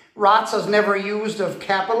 Ratzah is never used of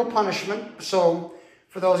capital punishment. So,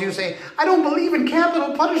 for those of you who say, I don't believe in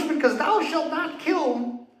capital punishment because thou shalt not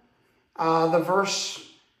kill. The verse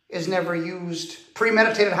is never used.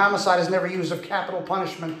 Premeditated homicide is never used of capital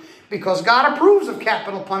punishment because God approves of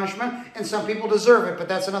capital punishment and some people deserve it, but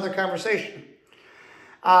that's another conversation.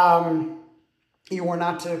 You are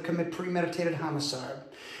not to commit premeditated homicide.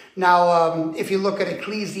 Now, if you look at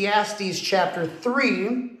Ecclesiastes chapter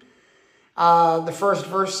 3, the first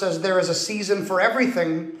verse says, there is a season for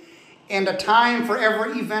everything and a time for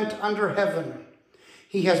every event under heaven.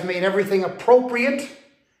 He has made everything appropriate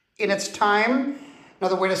in its time.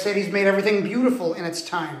 Another way to say it, he's made everything beautiful in its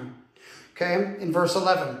time. Okay, in verse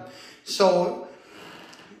 11. So,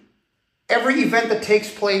 every event that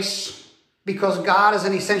takes place, because God is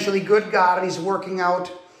an essentially good God and he's working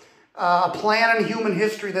out a plan in human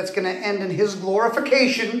history that's going to end in his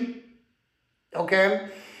glorification. Okay,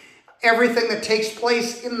 everything that takes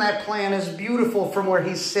place in that plan is beautiful from where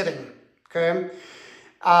he's sitting. Okay,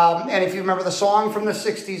 and if you remember the song from the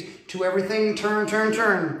 60s, to everything turn, turn,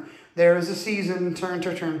 turn. There is a season, turn,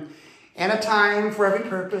 turn, turn. And a time for every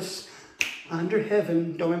purpose under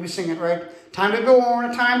heaven. Don't make me sing it, right? Time to be born,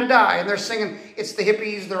 a time to die. And they're singing, it's the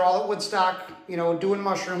hippies, they're all at Woodstock, you know, doing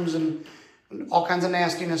mushrooms and all kinds of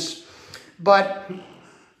nastiness. But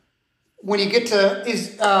when you get to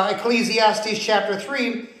Ecclesiastes chapter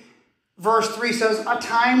 3, verse 3 says, a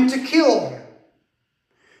time to kill.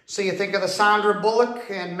 So you think of the Sandra Bullock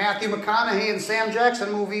and Matthew McConaughey and Sam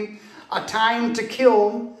Jackson movie, A Time to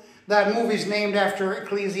Kill. That movie's named after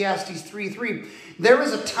Ecclesiastes 3:3. There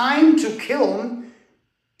is a time to kill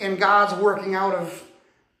in God's working out of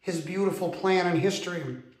his beautiful plan in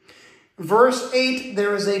history. Verse 8,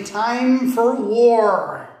 there is a time for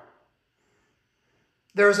war.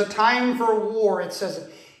 There is a time for war. It says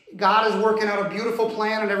God is working out a beautiful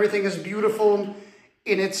plan and everything is beautiful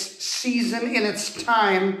in its season, in its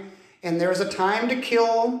time. And there's a time to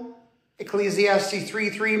kill. Ecclesiastes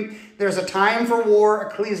 3:3. There's a time for war.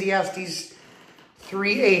 Ecclesiastes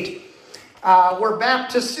 3:8. We're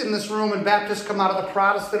Baptists in this room, and Baptists come out of the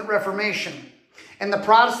Protestant Reformation. And the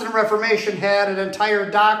Protestant Reformation had an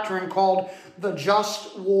entire doctrine called the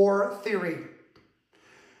just war theory.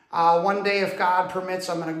 One day, if God permits,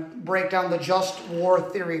 I'm going to break down the just war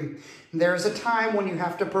theory. There's a time when you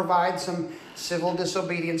have to provide some civil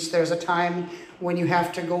disobedience. There's a time when you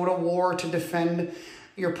have to go to war to defend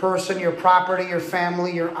your person, your property, your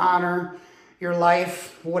family, your honor, your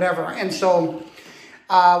life, whatever. And so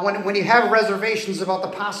when you have reservations about the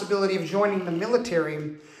possibility of joining the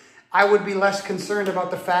military, I would be less concerned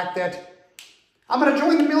about the fact that I'm going to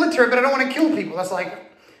join the military, but I don't want to kill people. That's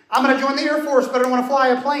like, I'm going to join the Air Force, but I don't want to fly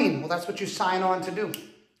a plane. Well, that's what you sign on to do,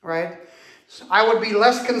 right? So I would be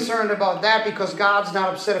less concerned about that because God's not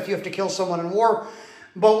upset if you have to kill someone in war.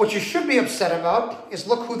 But what you should be upset about is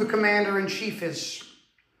look who the commander-in-chief is.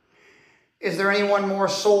 Is there anyone more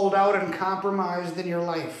sold out and compromised than your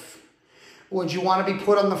life? Would you want to be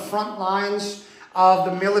put on the front lines of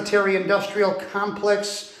the military-industrial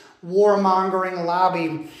complex warmongering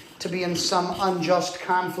lobby to be in some unjust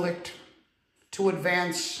conflict to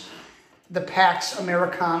advance the Pax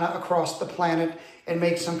Americana across the planet and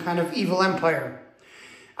make some kind of evil empire?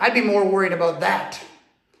 I'd be more worried about that.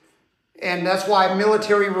 And that's why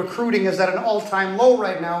military recruiting is at an all-time low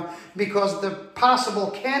right now, because the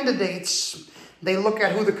possible candidates, they look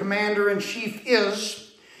at who the commander-in-chief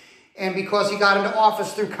is, and because he got into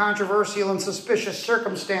office through controversial and suspicious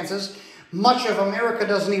circumstances, much of America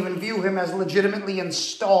doesn't even view him as legitimately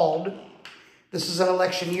installed. This is an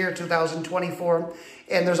election year, 2024,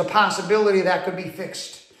 and there's a possibility that could be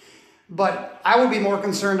fixed. But I would be more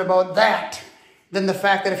concerned about that than the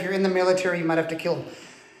fact that if you're in the military, you might have to kill.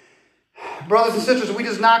 Brothers and sisters, we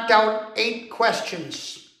just knocked out 8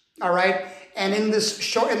 questions, all right? And in this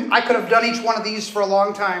short, and I could have done each one of these for a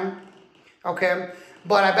long time, okay?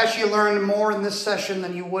 But I bet you learned more in this session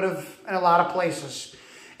than you would have in a lot of places.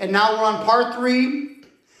 And now we're on part 3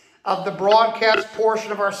 of the broadcast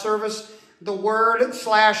portion of our service, the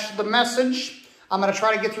word/the message. I'm going to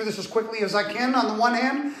try to get through this as quickly as I can on the one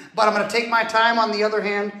hand, but I'm going to take my time on the other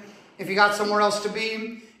hand. If you got somewhere else to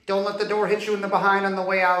be, don't let the door hit you in the behind on the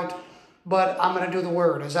way out. But I'm going to do the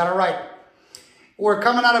word. Is that all right? We're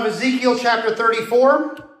coming out of Ezekiel chapter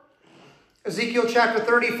 34. Ezekiel chapter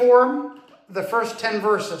 34, the first 10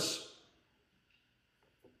 verses.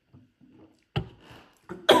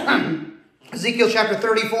 Ezekiel chapter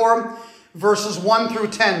 34, verses 1 through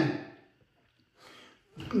 10.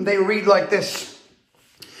 They read like this.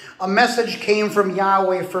 A message came from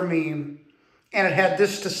Yahweh for me. And it had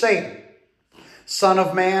this to say, Son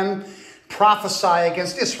of man, prophesy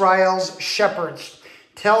against Israel's shepherds.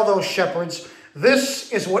 Tell those shepherds,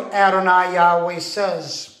 this is what Adonai Yahweh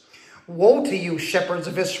says. Woe to you, shepherds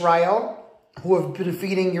of Israel, who have been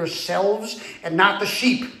feeding yourselves and not the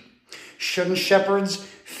sheep. Shouldn't shepherds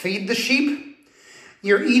feed the sheep?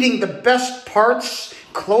 You're eating the best parts,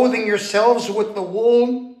 clothing yourselves with the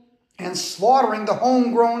wool, and slaughtering the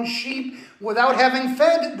homegrown sheep without having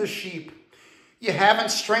fed the sheep. You haven't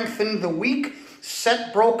strengthened the weak,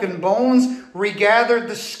 set broken bones, regathered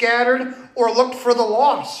the scattered, or looked for the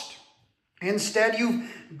lost. Instead,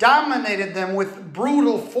 you've dominated them with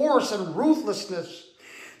brutal force and ruthlessness.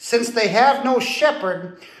 Since they have no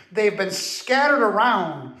shepherd, they've been scattered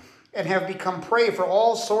around and have become prey for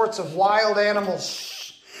all sorts of wild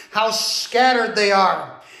animals. How scattered they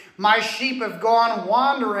are. My sheep have gone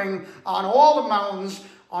wandering on all the mountains,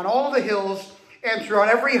 on all the hills, and throughout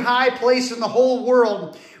every high place in the whole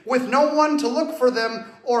world, with no one to look for them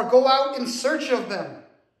or go out in search of them.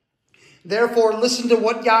 Therefore, listen to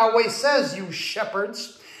what Yahweh says, you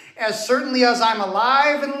shepherds. As certainly as I'm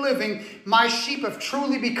alive and living, my sheep have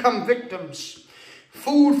truly become victims.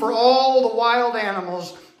 Food for all the wild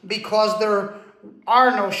animals, because there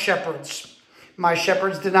are no shepherds. My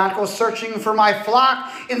shepherds did not go searching for my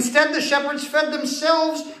flock. Instead, the shepherds fed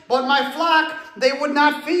themselves, but my flock they would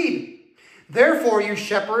not feed. Therefore, you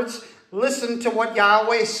shepherds, listen to what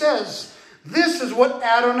Yahweh says. This is what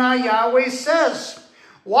Adonai Yahweh says.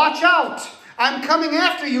 Watch out. I'm coming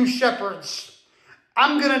after you, shepherds.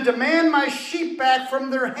 I'm going to demand my sheep back from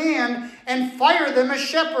their hand and fire them as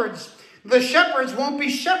shepherds. The shepherds won't be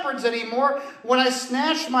shepherds anymore when I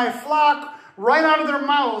snatch my flock right out of their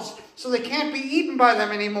mouths so they can't be eaten by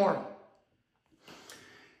them anymore.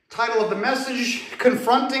 Title of the message,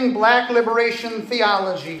 Confronting Black Liberation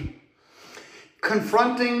Theology.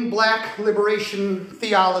 Confronting Black Liberation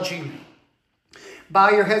Theology. Bow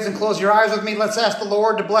your heads and close your eyes with me. Let's ask the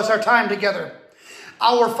Lord to bless our time together.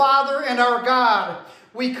 Our Father and our God,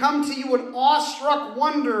 we come to you in awestruck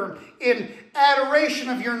wonder, in adoration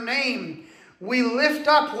of your name. We lift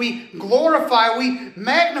up, we glorify, we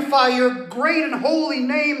magnify your great and holy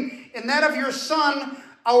name and that of your Son,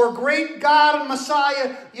 our great God and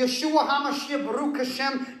Messiah, Yeshua HaMashiach Baruch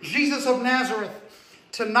Hashem, Jesus of Nazareth.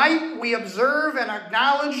 Tonight we observe and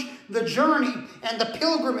acknowledge the journey and the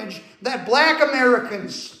pilgrimage that Black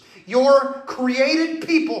Americans, your created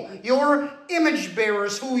people, your image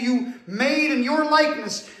bearers who you made in your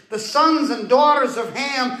likeness, the sons and daughters of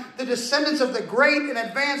Ham, the descendants of the great and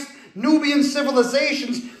advanced Nubian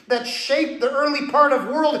civilizations that shaped the early part of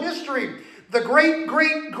world history, the great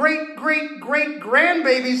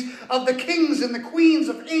grandbabies of the kings and the queens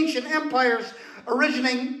of ancient empires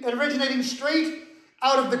originating straight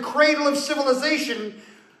out of the cradle of civilization,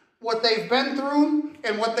 what they've been through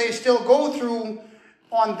and what they still go through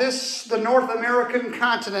on this, the North American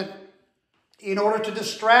continent, in order to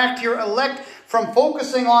distract your elect from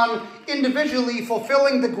focusing on individually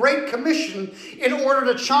fulfilling the Great Commission, in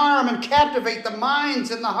order to charm and captivate the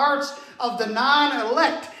minds and the hearts of the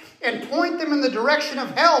non-elect and point them in the direction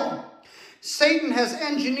of hell. Satan has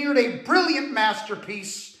engineered a brilliant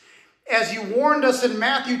masterpiece, as you warned us in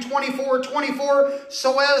Matthew 24:24,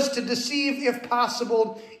 so as to deceive, if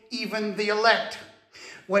possible, even the elect.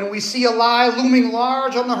 When we see a lie looming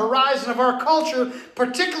large on the horizon of our culture,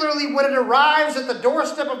 particularly when it arrives at the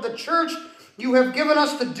doorstep of the church, you have given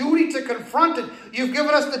us the duty to confront it. You've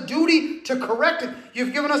given us the duty to correct it.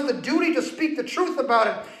 You've given us the duty to speak the truth about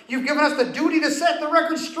it. You've given us the duty to set the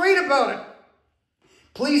record straight about it.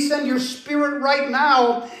 Please send your Spirit right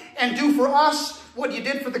now and do for us what you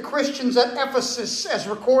did for the Christians at Ephesus, as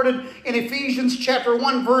recorded in Ephesians chapter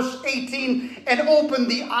 1, verse 18, and open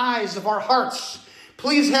the eyes of our hearts.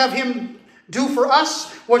 Please have him do for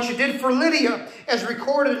us what you did for Lydia, as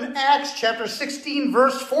recorded in Acts chapter 16,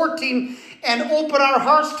 verse 14, and open our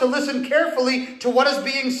hearts to listen carefully to what is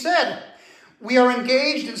being said. We are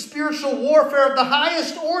engaged in spiritual warfare of the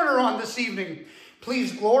highest order on this evening.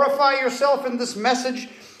 Please glorify yourself in this message.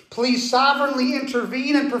 Please sovereignly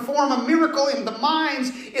intervene and perform a miracle in the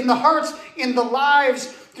minds, in the hearts, in the lives,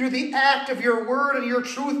 through the act of your word and your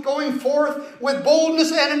truth, going forth with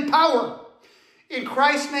boldness and in power. In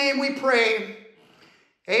Christ's name we pray.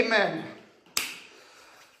 Amen.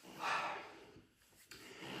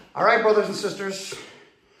 All right, brothers and sisters.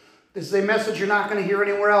 This is a message you're not going to hear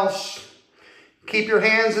anywhere else. Keep your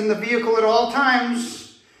hands in the vehicle at all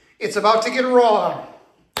times. It's about to get raw.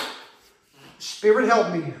 Spirit,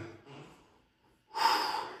 help me.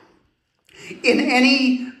 In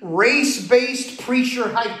any race-based preacher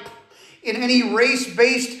hype, in any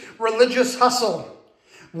race-based religious hustle,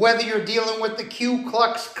 Whether you're dealing with the Ku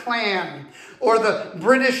Klux Klan, or the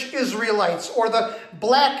British Israelites, or the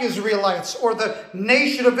Black Israelites, or the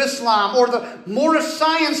Nation of Islam, or the Moorish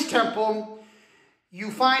Science Temple,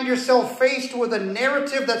 you find yourself faced with a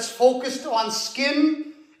narrative that's focused on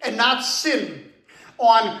skin and not sin,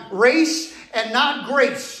 on race and not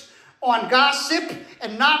grace, on gossip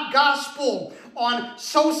and not gospel, on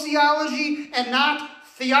sociology and not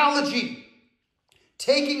theology.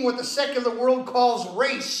 Taking what the secular world calls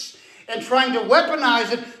race and trying to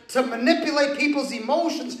weaponize it to manipulate people's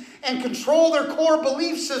emotions and control their core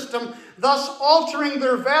belief system, thus altering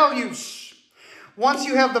their values. Once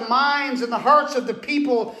you have the minds and the hearts of the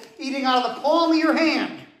people eating out of the palm of your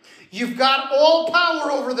hand, you've got all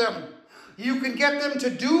power over them. You can get them to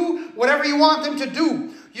do whatever you want them to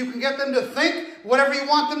do. You can get them to think whatever you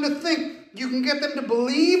want them to think. You can get them to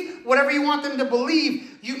believe whatever you want them to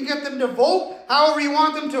believe. You can get them to vote however you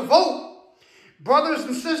want them to vote. Brothers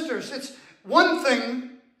and sisters, it's one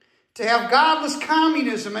thing to have godless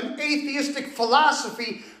communism and atheistic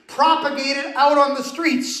philosophy propagated out on the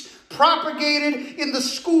streets, propagated in the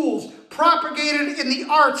schools, propagated in the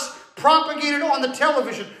arts, propagated on the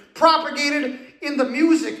television, propagated in the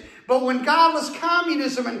music. But when godless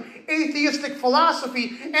communism and atheistic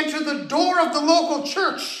philosophy enter the door of the local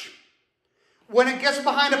church, when it gets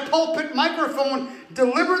behind a pulpit microphone,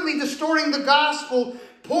 deliberately distorting the gospel,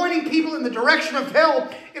 pointing people in the direction of hell,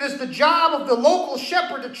 it is the job of the local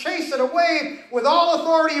shepherd to chase it away with all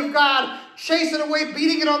authority of God. Chase it away,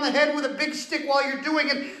 beating it on the head with a big stick while you're doing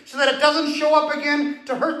it so that it doesn't show up again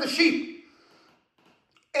to hurt the sheep.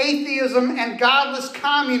 Atheism and godless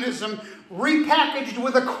communism, repackaged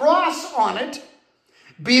with a cross on it,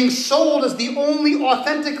 being sold as the only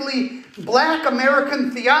authentically black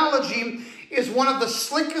American theology, is one of the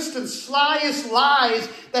slickest and slyest lies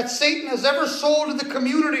that Satan has ever sold to the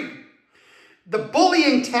community. The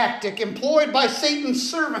bullying tactic employed by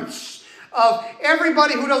Satan's servants of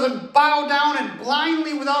everybody who doesn't bow down and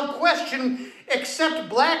blindly, without question, accept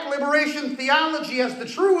black liberation theology as the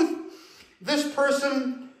truth, this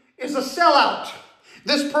person is a sellout.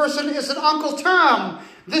 This person is an Uncle Tom.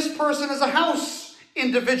 This person is a house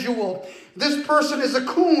individual. This person is a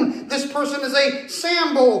coon. This person is a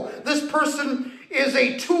Sambo. This person is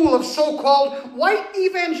a tool of so-called white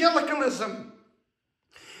evangelicalism.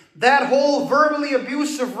 That whole verbally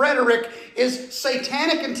abusive rhetoric is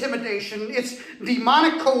satanic intimidation. It's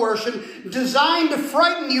demonic coercion designed to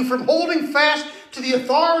frighten you from holding fast to the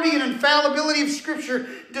authority and infallibility of Scripture,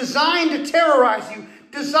 designed to terrorize you,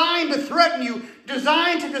 designed to threaten you,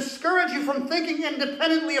 designed to discourage you from thinking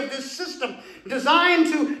independently of this system, designed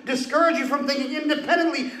to discourage you from thinking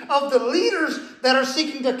independently of the leaders that are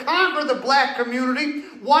seeking to conquer the black community,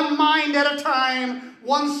 one mind at a time,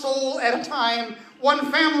 one soul at a time,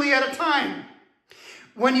 one family at a time.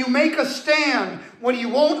 When you make a stand, when you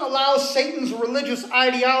won't allow Satan's religious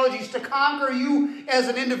ideologies to conquer you as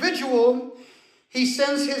an individual, he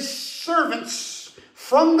sends his servants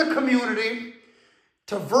from the community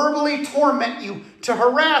to verbally torment you, to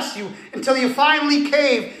harass you, until you finally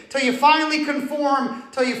cave, till you finally conform,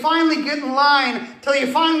 till you finally get in line, till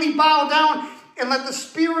you finally bow down, and let the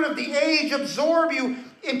spirit of the age absorb you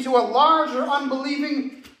into a larger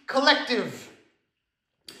unbelieving collective.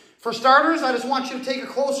 For starters, I just want you to take a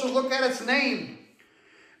closer look at its name.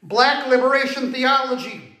 Black liberation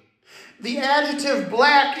theology. The adjective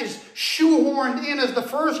black is shoehorned in as the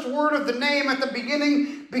first word of the name at the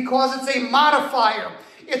beginning because it's a modifier.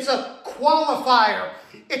 It's a qualifier.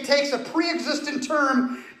 It takes a pre-existent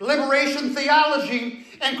term, liberation theology,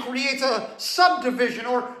 and creates a subdivision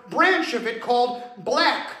or branch of it called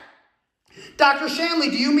black. Dr.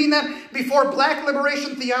 Shanley, do you mean that before black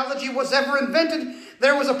liberation theology was ever invented,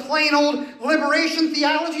 there was a plain old liberation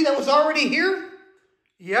theology that was already here?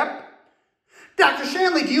 Yep. Dr.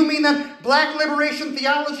 Shanley, do you mean that black liberation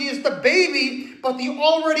theology is the baby, but the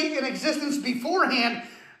already in existence beforehand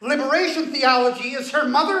liberation theology is her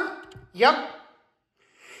mother? Yep.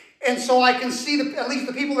 And so I can see, at least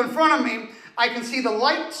the people in front of me, I can see the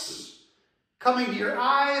lights coming to your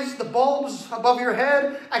eyes, the bulbs above your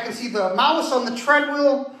head. I can see the mouse on the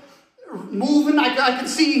treadmill moving. I can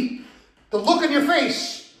see the look in your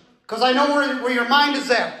face because I know where your mind is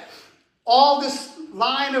at. All this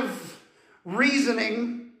line of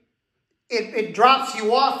reasoning, it drops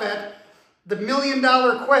you off at the $1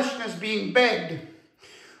 million question is being begged.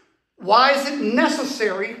 Why is it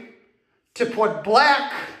necessary to put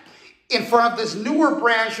black in front of this newer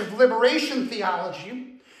branch of liberation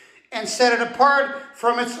theology and set it apart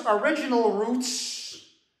from its original roots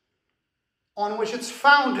on which it's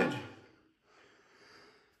founded?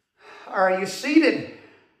 Are you seated?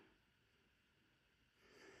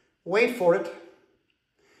 Wait for it.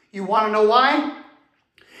 You want to know why?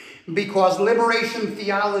 Because liberation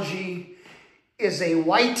theology is a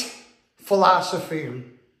white philosophy.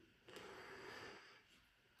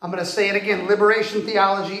 I'm going to say it again. Liberation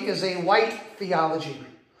theology is a white theology.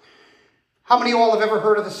 How many of you all have ever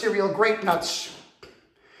heard of the cereal Grape Nuts?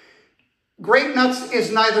 Grape Nuts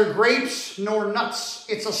is neither grapes nor nuts.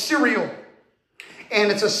 It's a cereal. And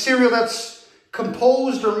it's a cereal that's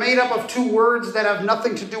composed or made up of two words that have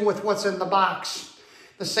nothing to do with what's in the box.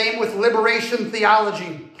 The same with liberation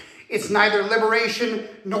theology. It's neither liberation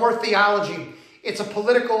nor theology. It's a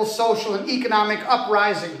political, social, and economic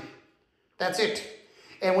uprising. That's it.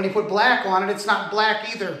 And when you put black on it, it's not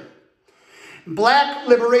black either. Black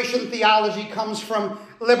liberation theology comes from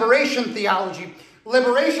liberation theology.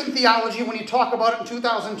 Liberation theology, when you talk about it in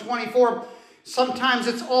 2024, sometimes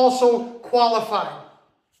it's also qualified.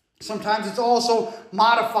 Sometimes it's also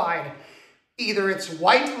modified. Either it's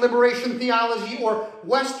white liberation theology or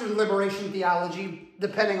Western liberation theology,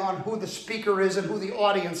 depending on who the speaker is and who the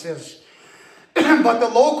audience is. But the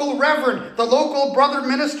local reverend, the local brother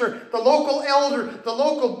minister, the local elder, the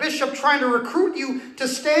local bishop trying to recruit you to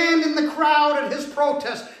stand in the crowd at his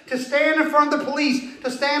protest, to stand in front of the police,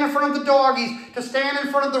 to stand in front of the doggies, to stand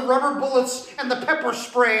in front of the rubber bullets and the pepper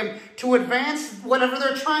spray to advance whatever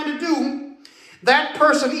they're trying to do, that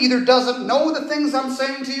person either doesn't know the things I'm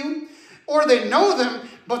saying to you, or they know them,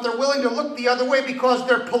 but they're willing to look the other way because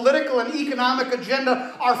their political and economic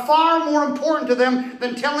agenda are far more important to them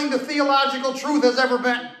than telling the theological truth has ever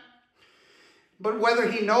been. But whether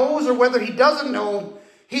he knows or whether he doesn't know,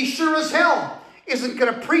 he sure as hell isn't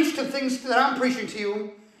going to preach the things that I'm preaching to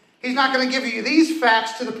you. He's not going to give you these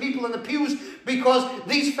facts to the people in the pews because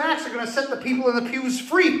these facts are going to set the people in the pews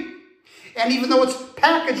free. And even though it's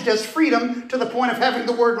packaged as freedom to the point of having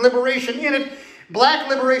the word liberation in it, black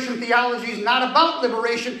liberation theology is not about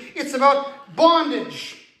liberation. It's about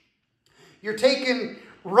bondage. You're taken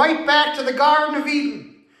right back to the Garden of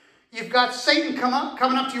Eden. You've got Satan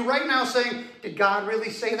coming up to you right now saying, did God really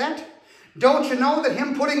say that? Don't you know that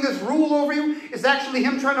him putting this rule over you is actually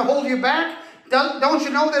him trying to hold you back? Don't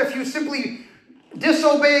you know that if you simply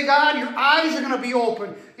disobey God, your eyes are going to be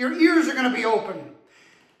open. Your ears are going to be open.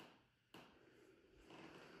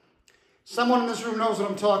 Someone in this room knows what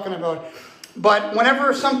I'm talking about. But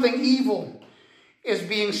whenever something evil is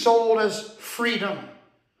being sold as freedom,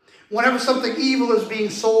 whenever something evil is being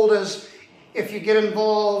sold as if you get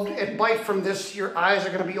involved and bite from this, your eyes are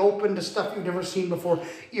going to be open to stuff you've never seen before.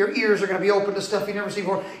 Your ears are going to be open to stuff you've never seen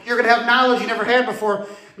before. You're going to have knowledge you never had before.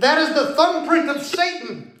 That is the thumbprint of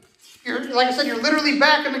Satan. Like I said, you're literally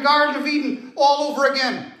back in the Garden of Eden all over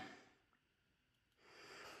again.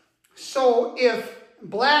 So if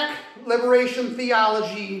black liberation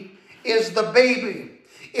theology is the baby,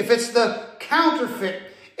 if it's the counterfeit,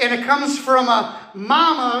 and it comes from a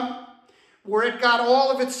mama where it got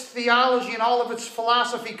all of its theology and all of its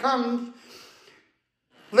philosophy comes,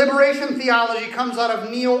 liberation theology comes out of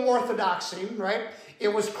neo-orthodoxy, right? It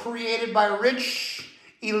was created by rich,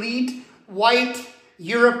 elite, white,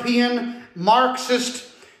 European, Marxist,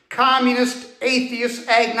 communist, atheists,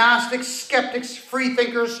 agnostics, skeptics,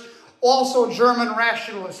 freethinkers, also German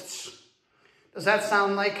rationalists. Does that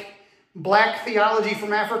sound like black theology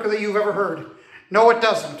from Africa that you've ever heard? No, it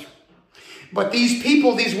doesn't. But these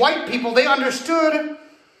people, these white people, they understood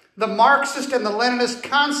the Marxist and the Leninist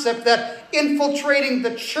concept that infiltrating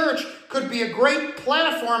the church could be a great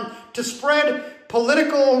platform to spread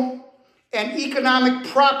political and economic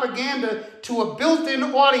propaganda to a built-in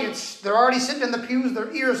audience. They're already sitting in the pews,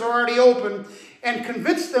 their ears are already open, and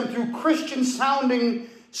convince them through Christian-sounding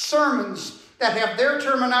sermons that have their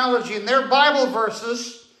terminology and their Bible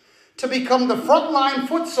verses to become the frontline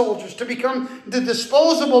foot soldiers, to become the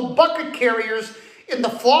disposable bucket carriers in the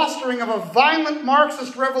fostering of a violent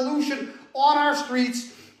Marxist revolution on our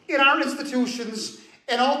streets, in our institutions,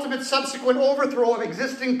 and ultimate subsequent overthrow of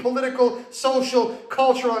existing political, social,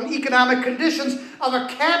 cultural, and economic conditions of a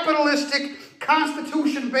capitalistic,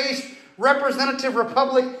 constitution-based representative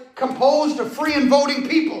republic composed of free and voting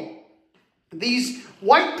people. These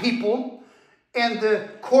white people and the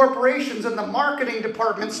corporations and the marketing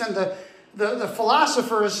departments and the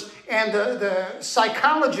philosophers and the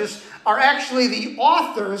psychologists are actually the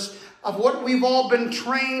authors of what we've all been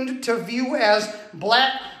trained to view as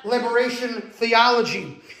black liberation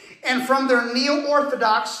theology. And from their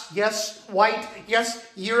neo-orthodox, yes, white, yes,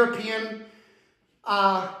 European,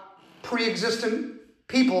 pre-existent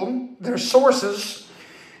people, their sources,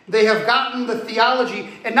 they have gotten the theology,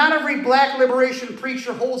 and not every black liberation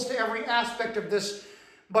preacher holds to every aspect of this,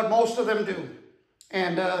 but most of them do.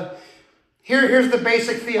 And Here's the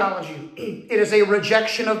basic theology. It is a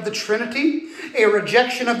rejection of the Trinity, a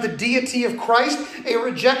rejection of the deity of Christ, a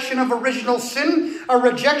rejection of original sin, a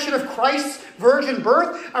rejection of Christ's virgin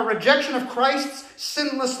birth, a rejection of Christ's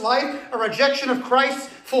sinless life, a rejection of Christ's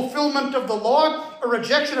fulfillment of the law, a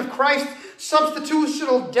rejection of Christ's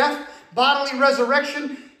substitutional death, bodily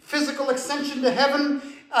resurrection, physical ascension to heaven,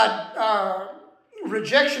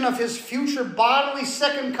 rejection of his future bodily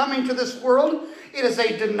second coming to this world. It is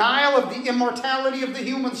a denial of the immortality of the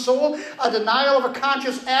human soul, a denial of a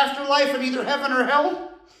conscious afterlife in either heaven or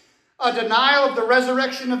hell, a denial of the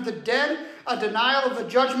resurrection of the dead, a denial of the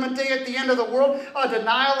judgment day at the end of the world, a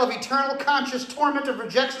denial of eternal conscious torment of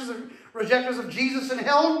rejectors of Jesus in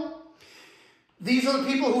hell. These are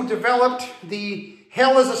the people who developed the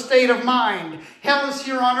hell is a state of mind. Hell is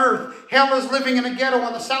here on earth. Hell is living in a ghetto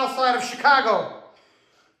on the south side of Chicago.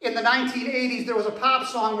 In the 1980s, there was a pop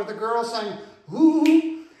song where the girl sang,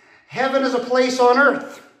 "Ooh, heaven is a place on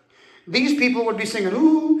earth." These people would be singing,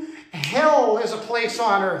 "Ooh, hell is a place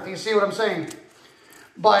on earth." You see what I'm saying?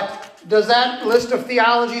 But does that list of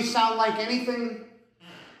theology sound like anything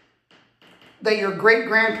that your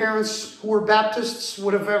great-grandparents who were Baptists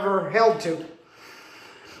would have ever held to?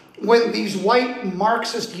 When these white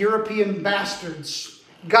Marxist European bastards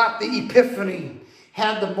got the epiphany,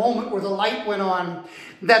 had the moment where the light went on,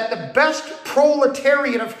 that the best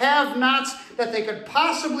proletariat of have-nots that they could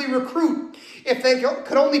possibly recruit, if they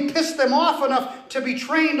could only piss them off enough to be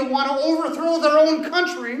trained to want to overthrow their own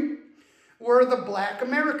country, were the black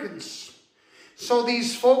Americans. So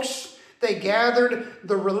these folks, they gathered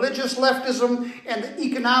the religious leftism and the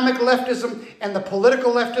economic leftism and the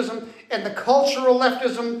political leftism and the cultural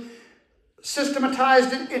leftism,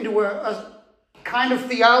 systematized it into a kind of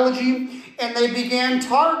theology, and they began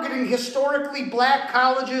targeting historically black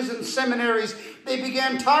colleges and seminaries. They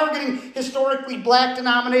began targeting historically black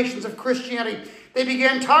denominations of Christianity. They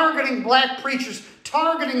began targeting black preachers,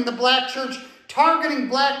 targeting the black church, targeting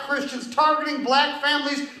black Christians, targeting black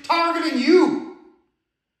families, targeting you.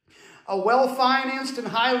 A well-financed and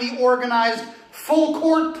highly organized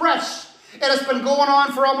full-court press. It has been going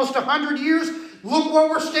on for almost 100 years. Look where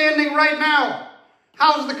we're standing right now.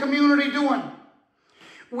 How's the community doing?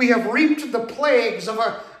 We have reaped the plagues of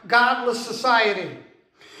a godless society.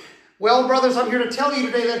 Well, brothers, I'm here to tell you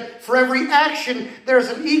today that for every action, there's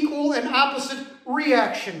an equal and opposite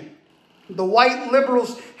reaction. The white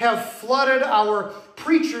liberals have flooded our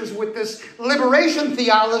preachers with this liberation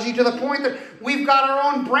theology to the point that we've got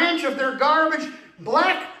our own branch of their garbage,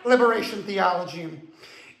 black liberation theology.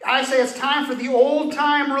 I say it's time for the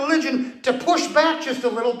old-time religion to push back just a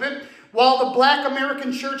little bit while the black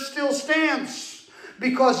American church still stands.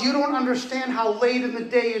 Because you don't understand how late in the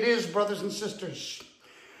day it is, brothers and sisters.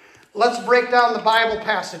 Let's break down the Bible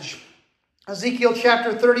passage. Ezekiel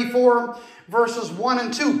chapter 34, verses 1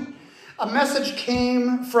 and 2. A message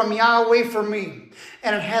came from Yahweh for me,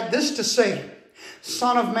 and it had this to say,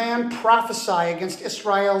 "Son of man, prophesy against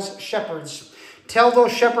Israel's shepherds. Tell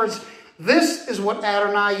those shepherds, this is what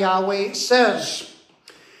ADONAIYHWH says."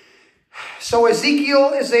 So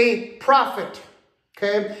Ezekiel is a prophet.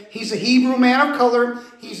 Okay, he's a Hebrew man of color.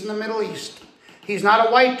 He's in the Middle East. He's not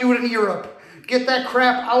a white dude in Europe. Get that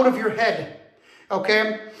crap out of your head.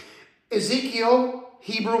 Okay, Ezekiel,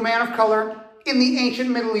 Hebrew man of color in the ancient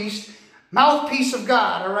Middle East, mouthpiece of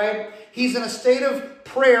God. All right, he's in a state of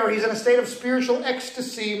prayer. He's in a state of spiritual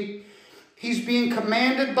ecstasy. He's being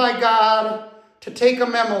commanded by God to take a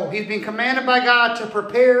memo. He's being commanded by God to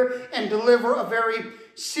prepare and deliver a very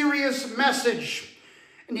serious message.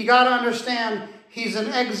 And you got to understand, he's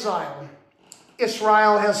in exile.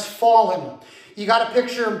 Israel has fallen. You got to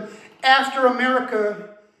picture after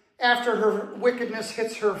America, after her wickedness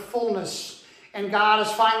hits her fullness, and God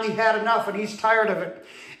has finally had enough, and he's tired of it.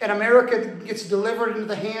 And America gets delivered into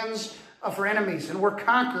the hands of her enemies, and we're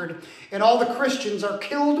conquered, and all the Christians are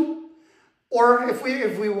killed, or if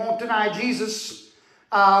we won't deny Jesus,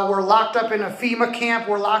 we're locked up in a FEMA camp,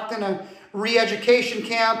 we're locked in a re-education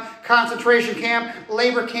camp, concentration camp,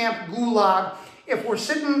 labor camp, gulag. If we're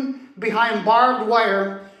sitting behind barbed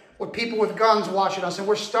wire with people with guns watching us, and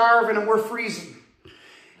we're starving and we're freezing,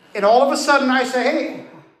 and all of a sudden I say, hey,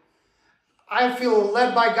 I feel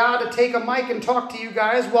led by God to take a mic and talk to you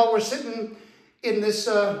guys while we're sitting in this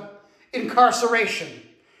incarceration.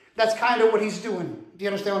 That's kind of what he's doing. Do you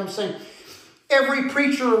understand what I'm saying? Every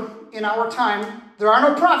preacher in our time, there are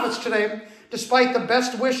no prophets today, despite the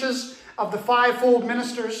best wishes of the fivefold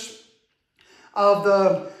ministers of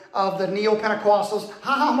the neo-Pentecostals.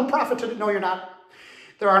 I'm a prophet today. No, you're not.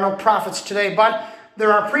 There are no prophets today, but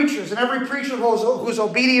there are preachers. And every preacher who's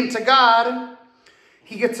obedient to God,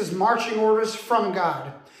 he gets his marching orders from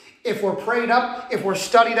God. if we're prayed up, if we're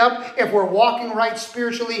studied up, if we're walking right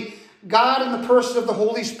spiritually, God in the person of the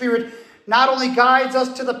Holy Spirit not only guides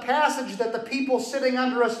us to the passage that the people sitting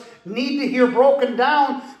under us need to hear broken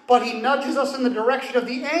down, but he nudges us in the direction of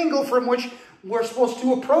the angle from which we're supposed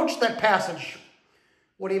to approach that passage.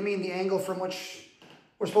 What do you mean, the angle from which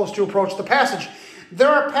we're supposed to approach the passage? There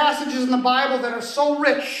are passages in the Bible that are so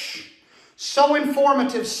rich, so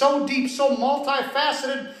informative, so deep, so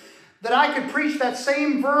multifaceted, that I could preach that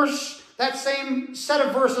same verse, that same set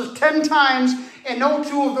of verses 10 times, and no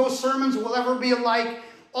two of those sermons will ever be alike.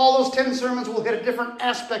 All those 10 sermons will hit a different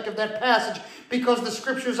aspect of that passage because the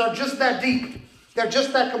scriptures are just that deep. They're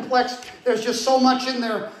just that complex. There's just so much in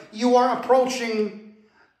there. You are approaching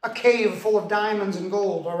a cave full of diamonds and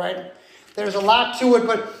gold, all right? There's a lot to it.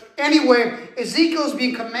 But anyway, Ezekiel is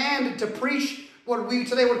being commanded to preach what we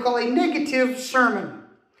today would call a negative sermon.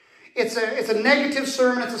 It's a negative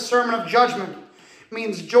sermon. It's a sermon of judgment. It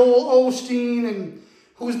means Joel Osteen and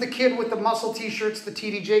who's the kid with the muscle t-shirts, the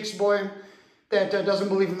T.D. Jakes boy that doesn't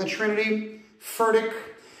believe in the Trinity, Furtick.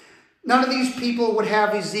 None of these people would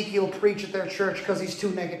have Ezekiel preach at their church because he's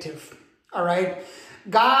too negative, all right?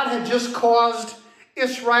 God had just caused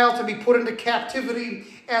Israel to be put into captivity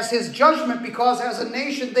as his judgment because as a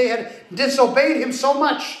nation they had disobeyed him so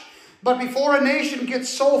much. But before a nation gets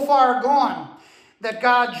so far gone that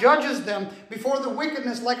God judges them, before the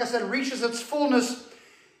wickedness, like I said, reaches its fullness,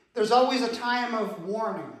 there's always a time of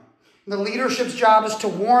warning. And the leadership's job is to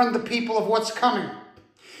warn the people of what's coming.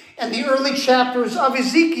 And the early chapters of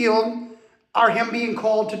Ezekiel are him being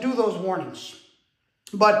called to do those warnings.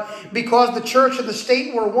 But because the church and the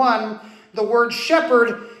state were one, the word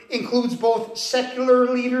shepherd includes both secular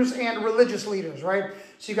leaders and religious leaders, right?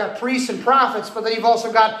 So you've got priests and prophets, but then you've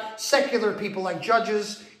also got secular people like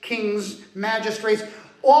judges, kings, magistrates.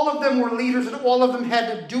 All of them were leaders, and all of them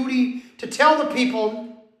had the duty to tell the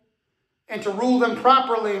people and to rule them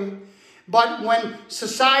properly. But when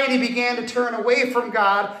society began to turn away from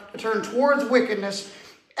God, to turn towards wickedness,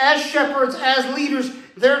 as shepherds, as leaders,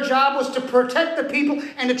 their job was to protect the people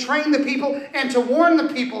and to train the people and to warn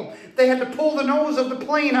the people. They had to pull the nose of the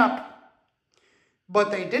plane up.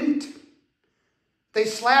 But they didn't. They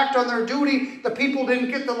slacked on their duty. The people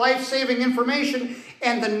didn't get the life-saving information,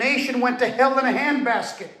 and the nation went to hell in a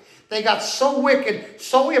handbasket. They got so wicked,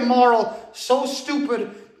 so immoral, so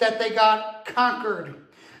stupid that they got conquered.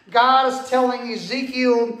 God is telling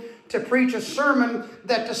Ezekiel to preach a sermon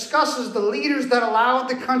that discusses the leaders that allowed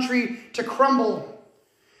the country to crumble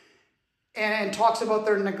and talks about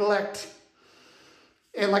their neglect.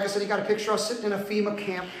 And like I said, you got a picture of us sitting in a FEMA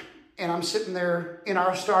camp, and I'm sitting there in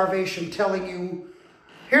our starvation telling you,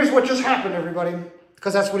 here's what just happened, everybody,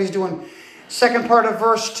 because that's what he's doing. Second part of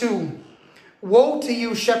verse 2. Woe to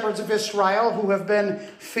you, shepherds of Israel, who have been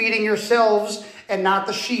feeding yourselves and not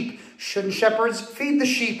the sheep. Shouldn't shepherds feed the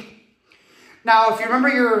sheep? Now, if you remember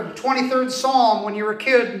your 23rd Psalm when you were a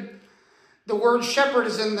kid, the word shepherd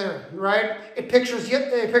is in there, right? It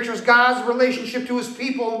pictures God's relationship to his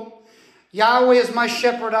people. Yahweh is my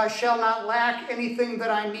shepherd. I shall not lack anything that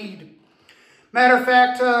I need. Matter of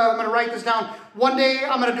fact, I'm going to write this down. One day,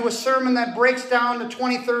 I'm going to do a sermon that breaks down the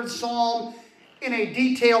 23rd Psalm in a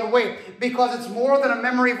detailed way because it's more than a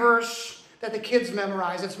memory verse that the kids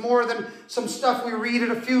memorize. It's more than some stuff we read at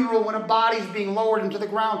a funeral when a body's being lowered into the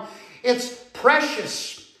ground. It's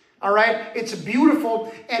precious, all right? It's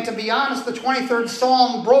beautiful. And to be honest, the 23rd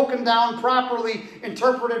Psalm broken down properly,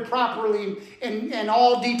 interpreted properly, and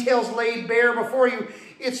all details laid bare before you,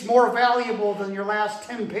 it's more valuable than your last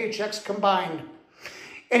 10 paychecks combined.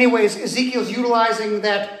 Anyways, Ezekiel's utilizing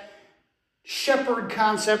that shepherd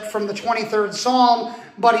concept from the 23rd Psalm,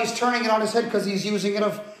 but he's turning it on his head because he's using it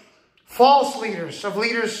of false leaders, of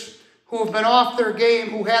leaders who have been off their game,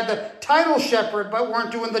 who had the title shepherd but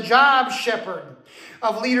weren't doing the job shepherd,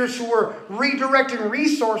 of leaders who were redirecting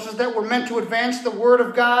resources that were meant to advance the word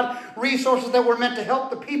of God, resources that were meant to help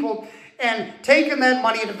the people, and taking that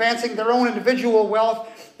money and advancing their own individual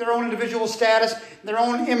wealth, their own individual status, their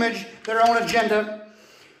own image, their own agenda.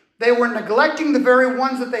 They were neglecting the very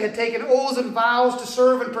ones that they had taken oaths and vows to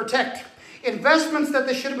serve and protect. Investments that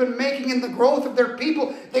they should have been making in the growth of their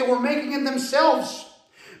people, they were making in themselves.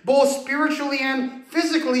 Both spiritually and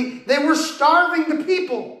physically, they were starving the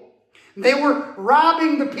people. They were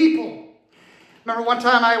robbing the people. Remember one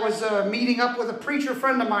time I was meeting up with a preacher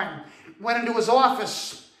friend of mine. Went into his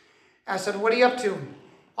office. I said, what are you up to?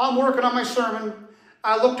 I'm working on my sermon.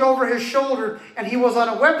 I looked over his shoulder, and he was on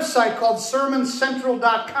a website called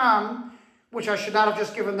sermoncentral.com, which I should not have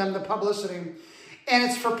just given them the publicity. And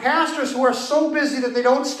it's for pastors who are so busy that they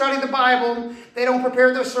don't study the Bible, they don't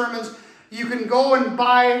prepare their sermons. You can go and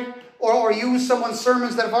buy or use someone's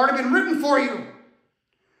sermons that have already been written for you.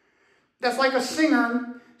 That's like a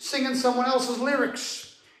singer singing someone else's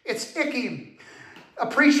lyrics. It's icky. A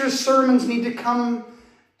preacher's sermons need to come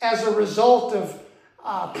as a result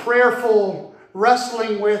of prayerful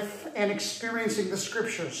wrestling with and experiencing the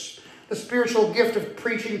scriptures. The spiritual gift of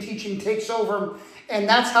preaching, teaching takes over, and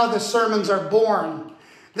that's how the sermons are born.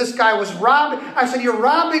 This guy was robbing. I said, you're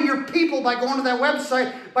robbing your people by going to that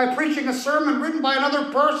website, by preaching a sermon written by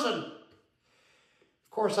another person.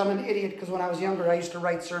 Of course, I'm an idiot because when I was younger, I used to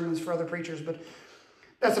write sermons for other preachers, but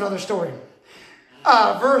that's another story.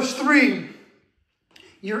 Verse 3,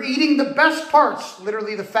 you're eating the best parts,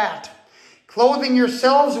 literally the fat, clothing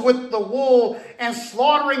yourselves with the wool and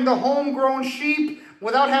slaughtering the homegrown sheep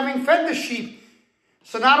without having fed the sheep.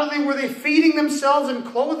 So not only were they feeding themselves and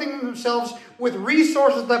clothing themselves with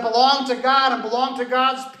resources that belong to God and belong to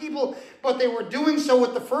God's people, but they were doing so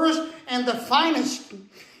with the first and the finest.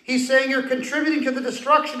 He's saying you're contributing to the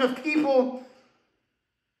destruction of people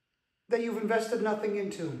that you've invested nothing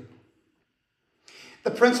into.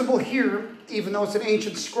 The principle here, even though it's an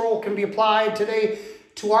ancient scroll, can be applied today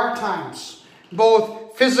to our times.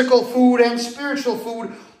 Both physical food and spiritual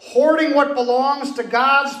food, hoarding what belongs to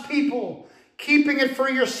God's people, keeping it for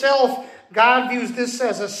yourself. God views this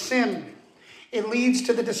as a sin. It leads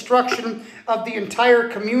to the destruction of the entire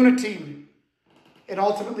community and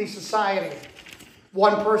ultimately society.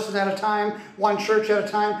 One person at a time, one church at a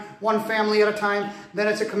time, one family at a time. Then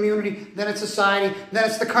it's a community, then it's society, then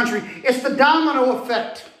it's the country. It's the domino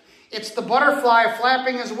effect. It's the butterfly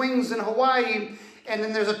flapping his wings in Hawaii, and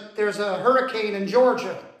then there's a hurricane in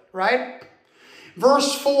Georgia, right?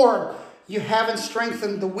 Verse 4, you haven't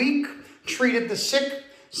strengthened the weak, treated the sick,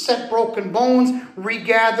 set broken bones,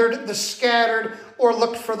 regathered the scattered, or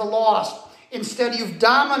looked for the lost. Instead, you've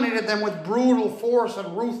dominated them with brutal force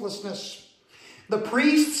and ruthlessness. The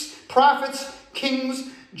priests, prophets, kings,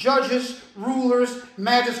 judges, rulers,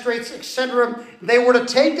 magistrates, etc., they were to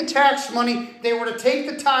take the tax money, they were to take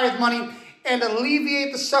the tithe money, and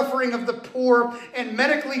alleviate the suffering of the poor and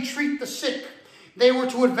medically treat the sick. They were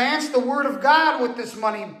to advance the word of God with this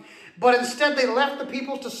money. But instead they left the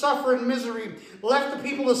people to suffer in misery, left the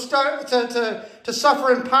people to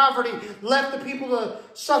suffer in poverty, left the people to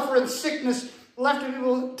suffer in sickness, left the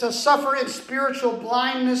people to suffer in spiritual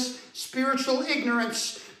blindness, spiritual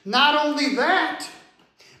ignorance. Not only that,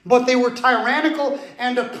 but they were tyrannical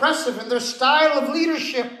and oppressive in their style of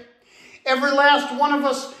leadership. Every last one of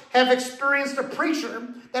us have experienced a preacher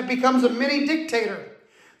that becomes a mini dictator.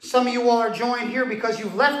 Some of you all are joined here because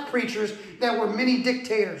you've left preachers that were mini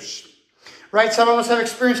dictators. Right? Some of us have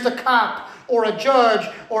experienced a cop or a judge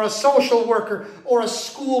or a social worker or a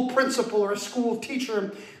school principal or a school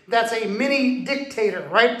teacher that's a mini dictator,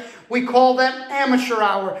 right? We call that amateur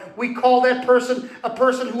hour. We call that person a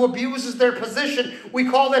person who abuses their position. We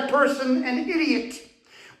call that person an idiot.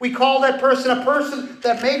 We call that person a person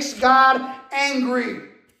that makes God angry.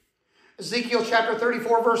 Ezekiel chapter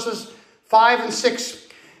 34 verses 5 and 6.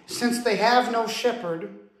 Since they have no shepherd,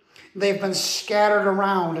 they've been scattered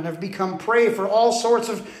around and have become prey for all sorts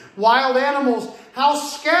of wild animals. How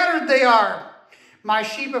scattered they are! My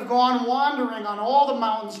sheep have gone wandering on all the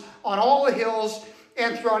mountains, on all the hills,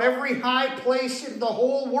 and throughout every high place in the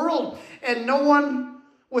whole world, and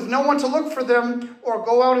with no one to look for them or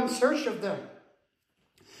go out in search of them.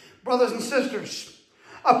 Brothers and sisters,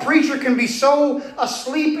 a preacher can be so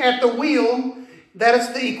asleep at the wheel that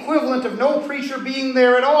it's the equivalent of no preacher being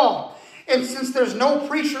there at all. And since there's no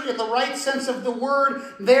preacher in the right sense of the word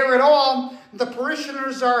there at all, the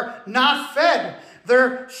parishioners are not fed.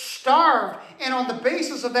 They're starved. And on the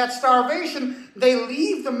basis of that starvation, they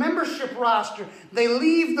leave the membership roster. They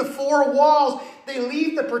leave the four walls. They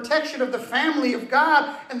leave the protection of the family of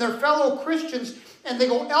God and their fellow Christians. And they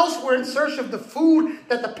go elsewhere in search of the food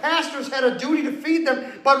that the pastors had a duty to feed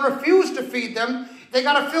them, but refused to feed them. They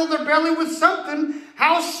got to fill their belly with something.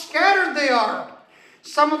 How scattered they are.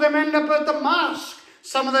 Some of them end up at the mosque.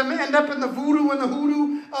 Some of them end up in the voodoo and the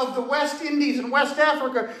hoodoo of the West Indies and West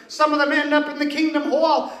Africa. Some of them end up in the Kingdom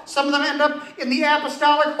Hall. Some of them end up in the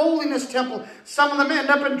Apostolic Holiness Temple. Some of them end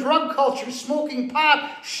up in drug culture, smoking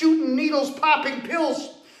pot, shooting needles, popping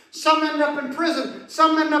pills. Some end up in prison.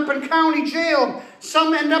 Some end up in county jail.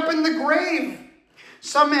 Some end up in the grave.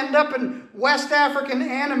 Some end up in West African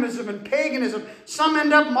animism and paganism. Some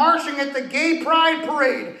end up marching at the gay pride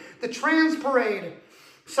parade, the trans parade.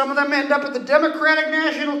 Some of them end up at the Democratic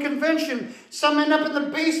National Convention. Some end up in the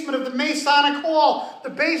basement of the Masonic Hall, the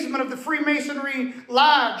basement of the Freemasonry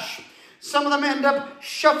Lodge. Some of them end up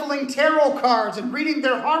shuffling tarot cards and reading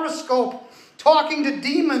their horoscope talking to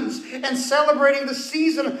demons, and celebrating the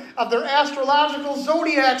season of their astrological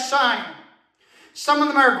zodiac sign. Some of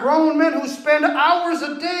them are grown men who spend hours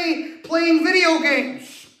a day playing video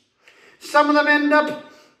games. Some of them end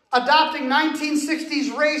up adopting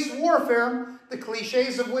 1960s race warfare, the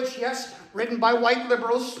cliches of which, yes, written by white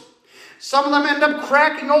liberals. Some of them end up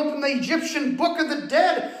cracking open the Egyptian Book of the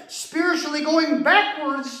Dead, spiritually going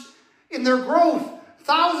backwards in their growth,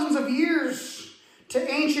 thousands of years, to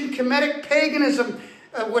ancient Kemetic paganism,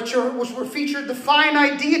 which were featured the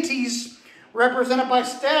finite deities represented by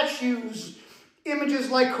statues, images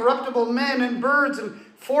like corruptible men and birds and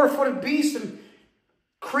four-footed beasts and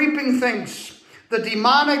creeping things. The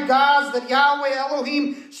demonic gods that Yahweh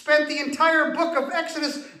Elohim spent the entire book of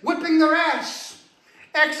Exodus whipping their ass.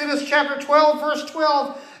 Exodus chapter 12, verse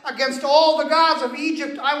 12, against all the gods of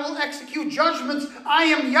Egypt I will execute judgments. I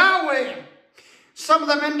am Yahweh. Some of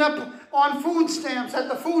them end up on food stamps at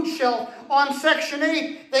the food shelf. On Section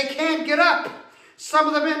 8, they can't get up. Some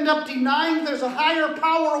of them end up denying there's a higher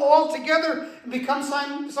power altogether and become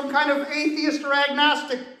some kind of atheist or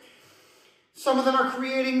agnostic. Some of them are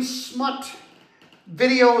creating smut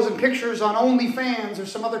videos and pictures on OnlyFans or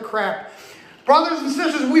some other crap. Brothers and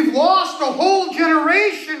sisters, we've lost a whole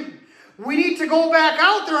generation. We need to go back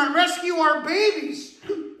out there and rescue our babies.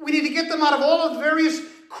 We need to get them out of all of the various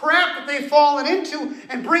crap that they've fallen into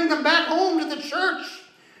and bring them back home to the church.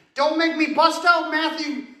 Don't make me bust out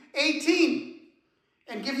Matthew 18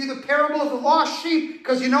 and give you the parable of the lost sheep,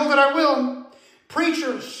 because you know that I will.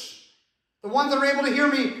 Preachers, the ones that are able to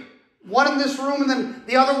hear me, one in this room and then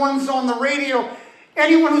the other ones on the radio.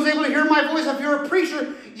 Anyone who's able to hear my voice, if you're a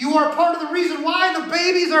preacher, you are part of the reason why the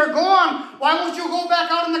babies are gone. Why won't you go back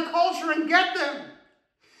out in the culture and get them?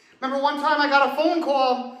 Remember one time I got a phone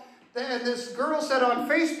call, and this girl said on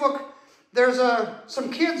Facebook, there's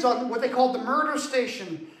some kids on what they call the murder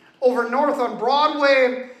station over north on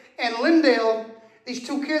Broadway and Lyndale. These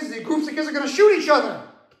two kids, the groups of kids are going to shoot each other.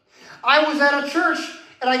 I was at a church,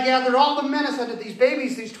 and I gathered all the men and said, these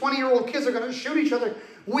babies, these 20-year-old kids are going to shoot each other.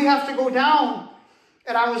 We have to go down.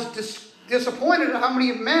 And I was disappointed at how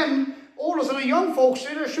many men, older than the young folks,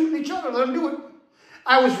 they're shooting each other. Let them do it.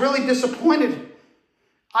 I was really disappointed.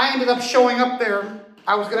 I ended up showing up there.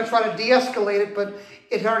 I was going to try to de-escalate it, but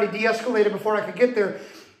it had already de-escalated before I could get there.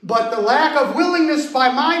 But the lack of willingness by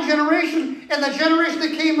my generation and the generation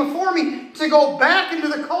that came before me to go back into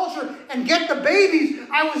the culture and get the babies,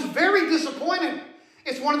 I was very disappointed.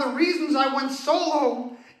 It's one of the reasons I went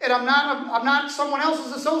solo, and I'm not someone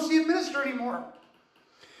else's associate minister anymore.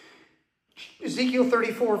 Ezekiel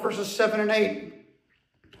 34, verses 7 and 8.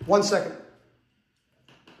 1 second.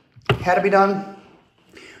 Had to be done.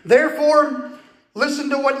 Therefore, listen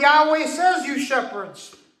to what Yahweh says, you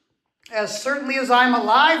shepherds. As certainly as I am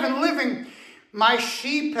alive and living, my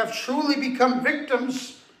sheep have truly become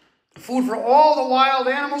victims, food for all the wild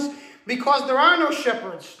animals, because there are no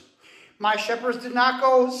shepherds. My shepherds did not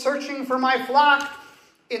go searching for my flock.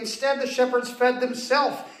 Instead, the shepherds fed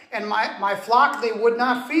themselves, and my flock they would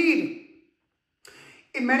not feed.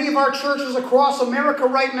 In many of our churches across America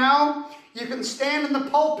right now, you can stand in the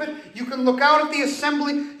pulpit, you can look out at the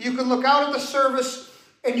assembly, you can look out at the service,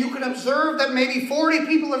 and you can observe that maybe 40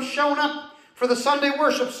 people have shown up for the Sunday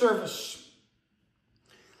worship service.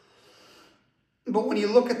 But when you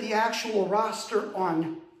look at the actual roster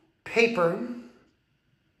on paper,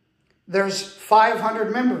 there's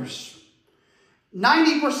 500 members.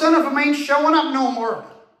 90% of them ain't showing up no more.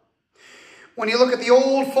 When you look at the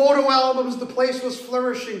old photo albums, the place was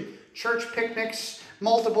flourishing. Church picnics,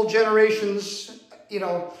 multiple generations,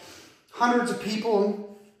 hundreds of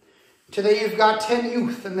people. Today you've got 10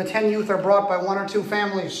 youth, and the 10 youth are brought by 1 or 2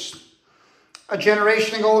 families. A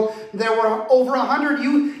generation ago, there were over 100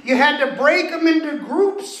 youth. You had to break them into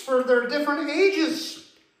groups for their different ages.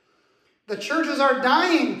 The churches are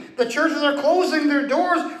dying. The churches are closing their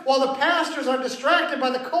doors while the pastors are distracted by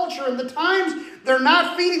the culture and the times. They're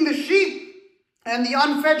not feeding the sheep. And the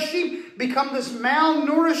unfed sheep become this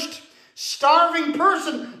malnourished, starving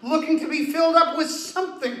person looking to be filled up with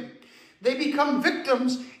something. They become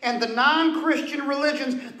victims, and the non-Christian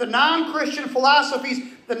religions, the non-Christian philosophies,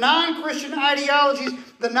 the non-Christian ideologies,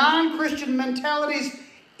 the non-Christian mentalities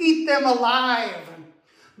eat them alive.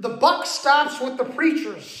 The buck stops with the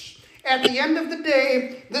preachers. At the end of the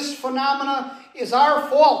day, this phenomena is our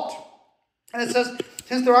fault. And it says,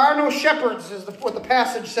 since there are no shepherds, is what the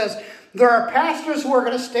passage says, there are pastors who are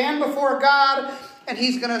going to stand before God, and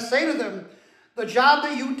he's going to say to them, the job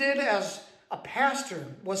that you did as a pastor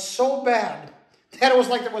was so bad that it was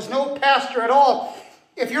like there was no pastor at all.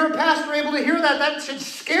 If you're a pastor able to hear that, that should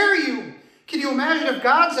scare you. Can you imagine if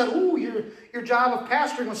God said, ooh, your job of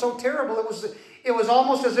pastoring was so terrible, it was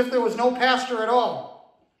almost as if there was no pastor at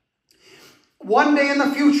all. One day in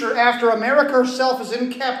the future, after America herself is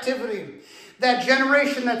in captivity, that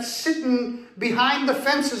generation that's sitting behind the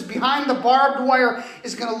fences, behind the barbed wire,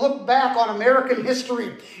 is going to look back on American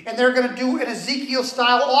history, and they're going to do an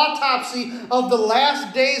Ezekiel-style autopsy of the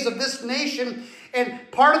last days of this nation. And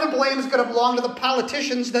part of the blame is going to belong to the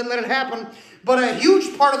politicians that let it happen, but a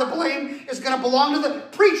huge part of the blame is going to belong to the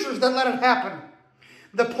preachers that let it happen.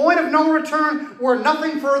 The point of no return, where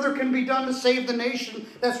nothing further can be done to save the nation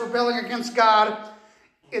that's rebelling against God.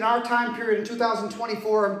 In our time period, in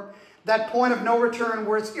 2024, that point of no return,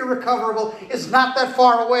 where it's irrecoverable, is not that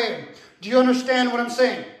far away. Do you understand what I'm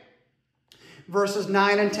saying? Verses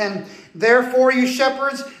 9 and 10. Therefore, you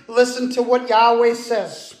shepherds, listen to what Yahweh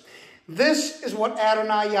says. This is what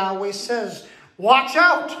Adonai Yahweh says. Watch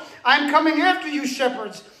out. I'm coming after you,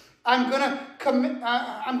 shepherds. I'm going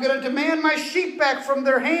to demand my sheep back from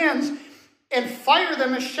their hands and fire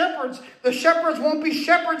them as shepherds. The shepherds won't be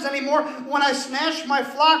shepherds anymore when I snatch my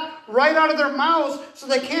flock right out of their mouths so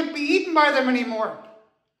they can't be eaten by them anymore.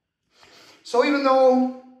 So even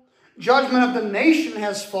though judgment of the nation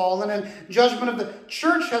has fallen and judgment of the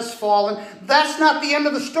church has fallen, that's not the end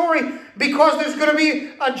of the story, because there's going to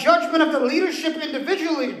be a judgment of the leadership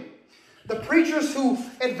individually. The preachers who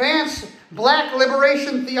advance black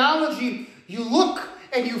liberation theology, you look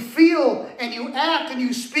and you feel and you act and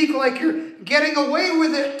you speak like you're getting away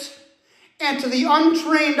with it. And to the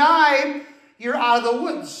untrained eye, you're out of the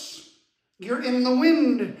woods. You're in the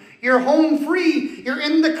wind. You're home free. You're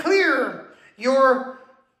in the clear. You're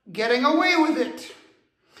getting away with it.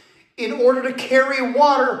 In order to carry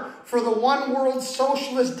water for the one world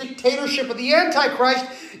socialist dictatorship of the Antichrist,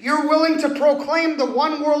 you're willing to proclaim the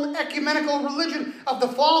one world ecumenical religion of the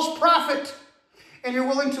false prophet. And you're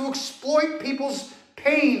willing to exploit people's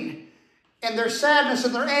pain and their sadness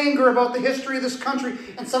and their anger about the history of this country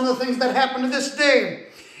and some of the things that happen to this day.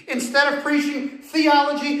 Instead of preaching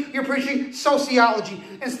theology, you're preaching sociology.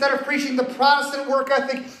 Instead of preaching the Protestant work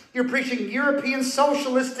ethic, you're preaching European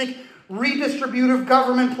socialistic redistributive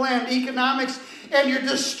government plan economics, and you're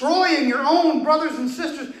destroying your own brothers and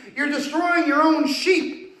sisters. You're destroying your own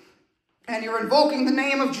sheep, and you're invoking the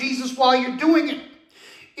name of Jesus while you're doing it.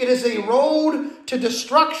 It is a road to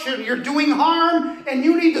destruction. You're doing harm, and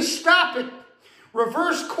you need to stop it.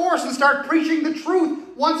 Reverse course and start preaching the truth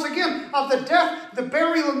once again of the death, the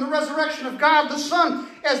burial, and the resurrection of God the Son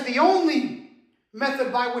as the only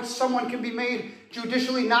method by which someone can be made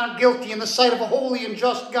judicially not guilty in the sight of a holy and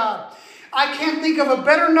just God. I can't think of a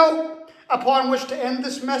better note upon which to end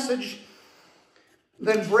this message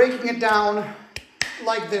than breaking it down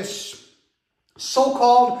like this.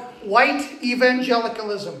 So-called white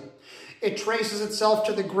evangelicalism. It traces itself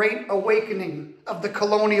to the Great Awakening of the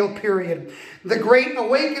colonial period. The Great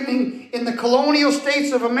Awakening in the colonial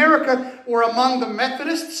states of America were among the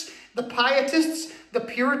Methodists, the Pietists, the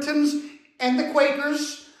Puritans, and the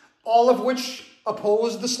Quakers, all of which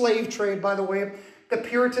opposed the slave trade, by the way. The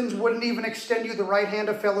Puritans wouldn't even extend you the right hand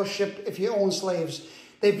of fellowship if you own slaves.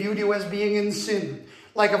 They viewed you as being in sin.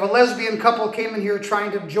 Like if a lesbian couple came in here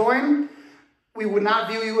trying to join, we would not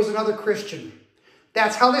view you as another Christian.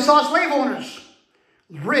 That's how they saw slave owners.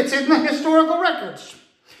 It's in the historical records.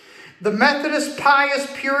 The Methodists, Pious,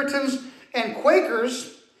 Puritans, and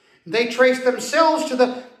Quakers, they traced themselves to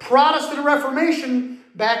the Protestant Reformation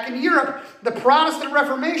back in Europe. The Protestant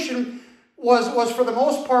Reformation was for the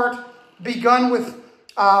most part begun with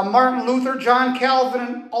Martin Luther, John Calvin,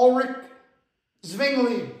 and Ulrich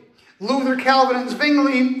Zwingli. Luther, Calvin, and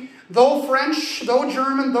Zwingli, though French, though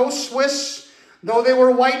German, though Swiss, though they were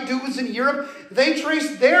white dudes in Europe, they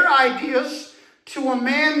traced their ideas to a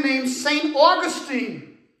man named St.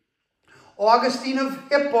 Augustine. Augustine of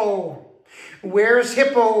Hippo. Where's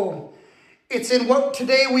Hippo? It's in what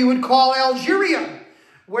today we would call Algeria.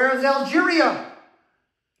 Where's Algeria?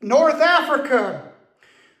 North Africa.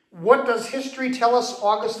 What does history tell us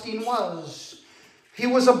Augustine was? He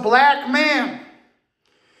was a black man.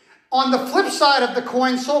 On the flip side of the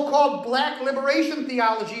coin, so-called black liberation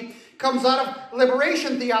theology comes out of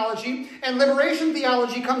liberation theology, and liberation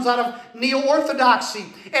theology comes out of neo-orthodoxy.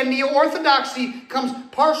 And neo-orthodoxy comes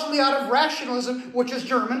partially out of rationalism, which is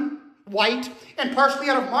German, white, and partially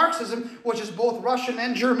out of Marxism, which is both Russian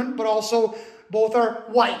and German, but also both are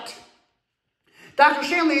white. Dr.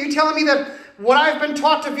 Shanley, are you telling me that what I've been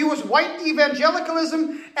taught to view as white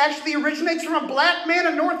evangelicalism actually originates from a black man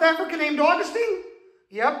in North Africa named Augustine?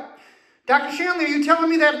 Yep. Dr. Shanley, are you telling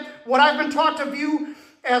me that what I've been taught to view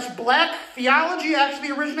as black theology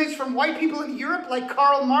actually originates from white people in Europe like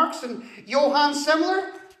Karl Marx and Johann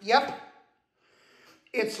Semler? Yep.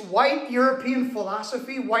 It's white European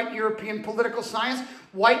philosophy, white European political science,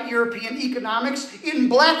 white European economics in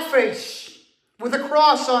blackface with a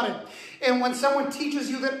cross on it. And when someone teaches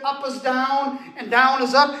you that up is down and down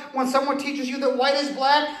is up, when someone teaches you that white is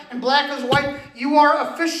black and black is white, you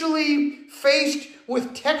are officially faced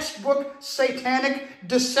with textbook satanic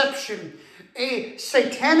deception. A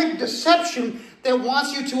satanic deception that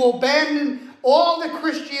wants you to abandon all that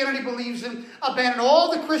Christianity believes in, abandon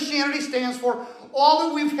all that Christianity stands for, all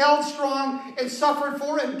that we've held strong and suffered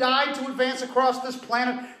for and died to advance across this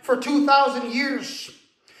planet for 2,000 years.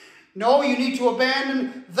 No, you need to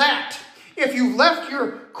abandon that. If you left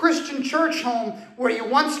your Christian church home where you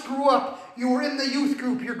once grew up, you were in the youth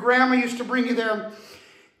group, your grandma used to bring you there,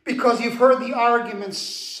 because you've heard the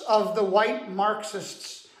arguments of the white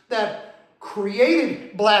Marxists that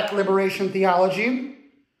created black liberation theology,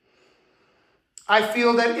 I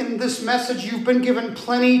feel that in this message you've been given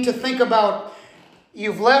plenty to think about.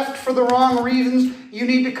 You've left for the wrong reasons. You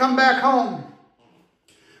need to come back home.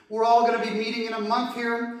 We're all going to be meeting in a month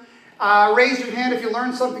here. Raise your hand if you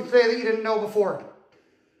learned something today that you didn't know before.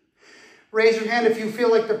 Raise your hand if you feel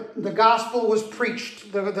like the gospel was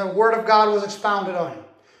preached, the word of God was expounded on.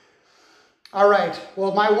 All right.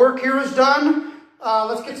 Well, my work here is done.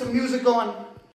 Let's get some music going.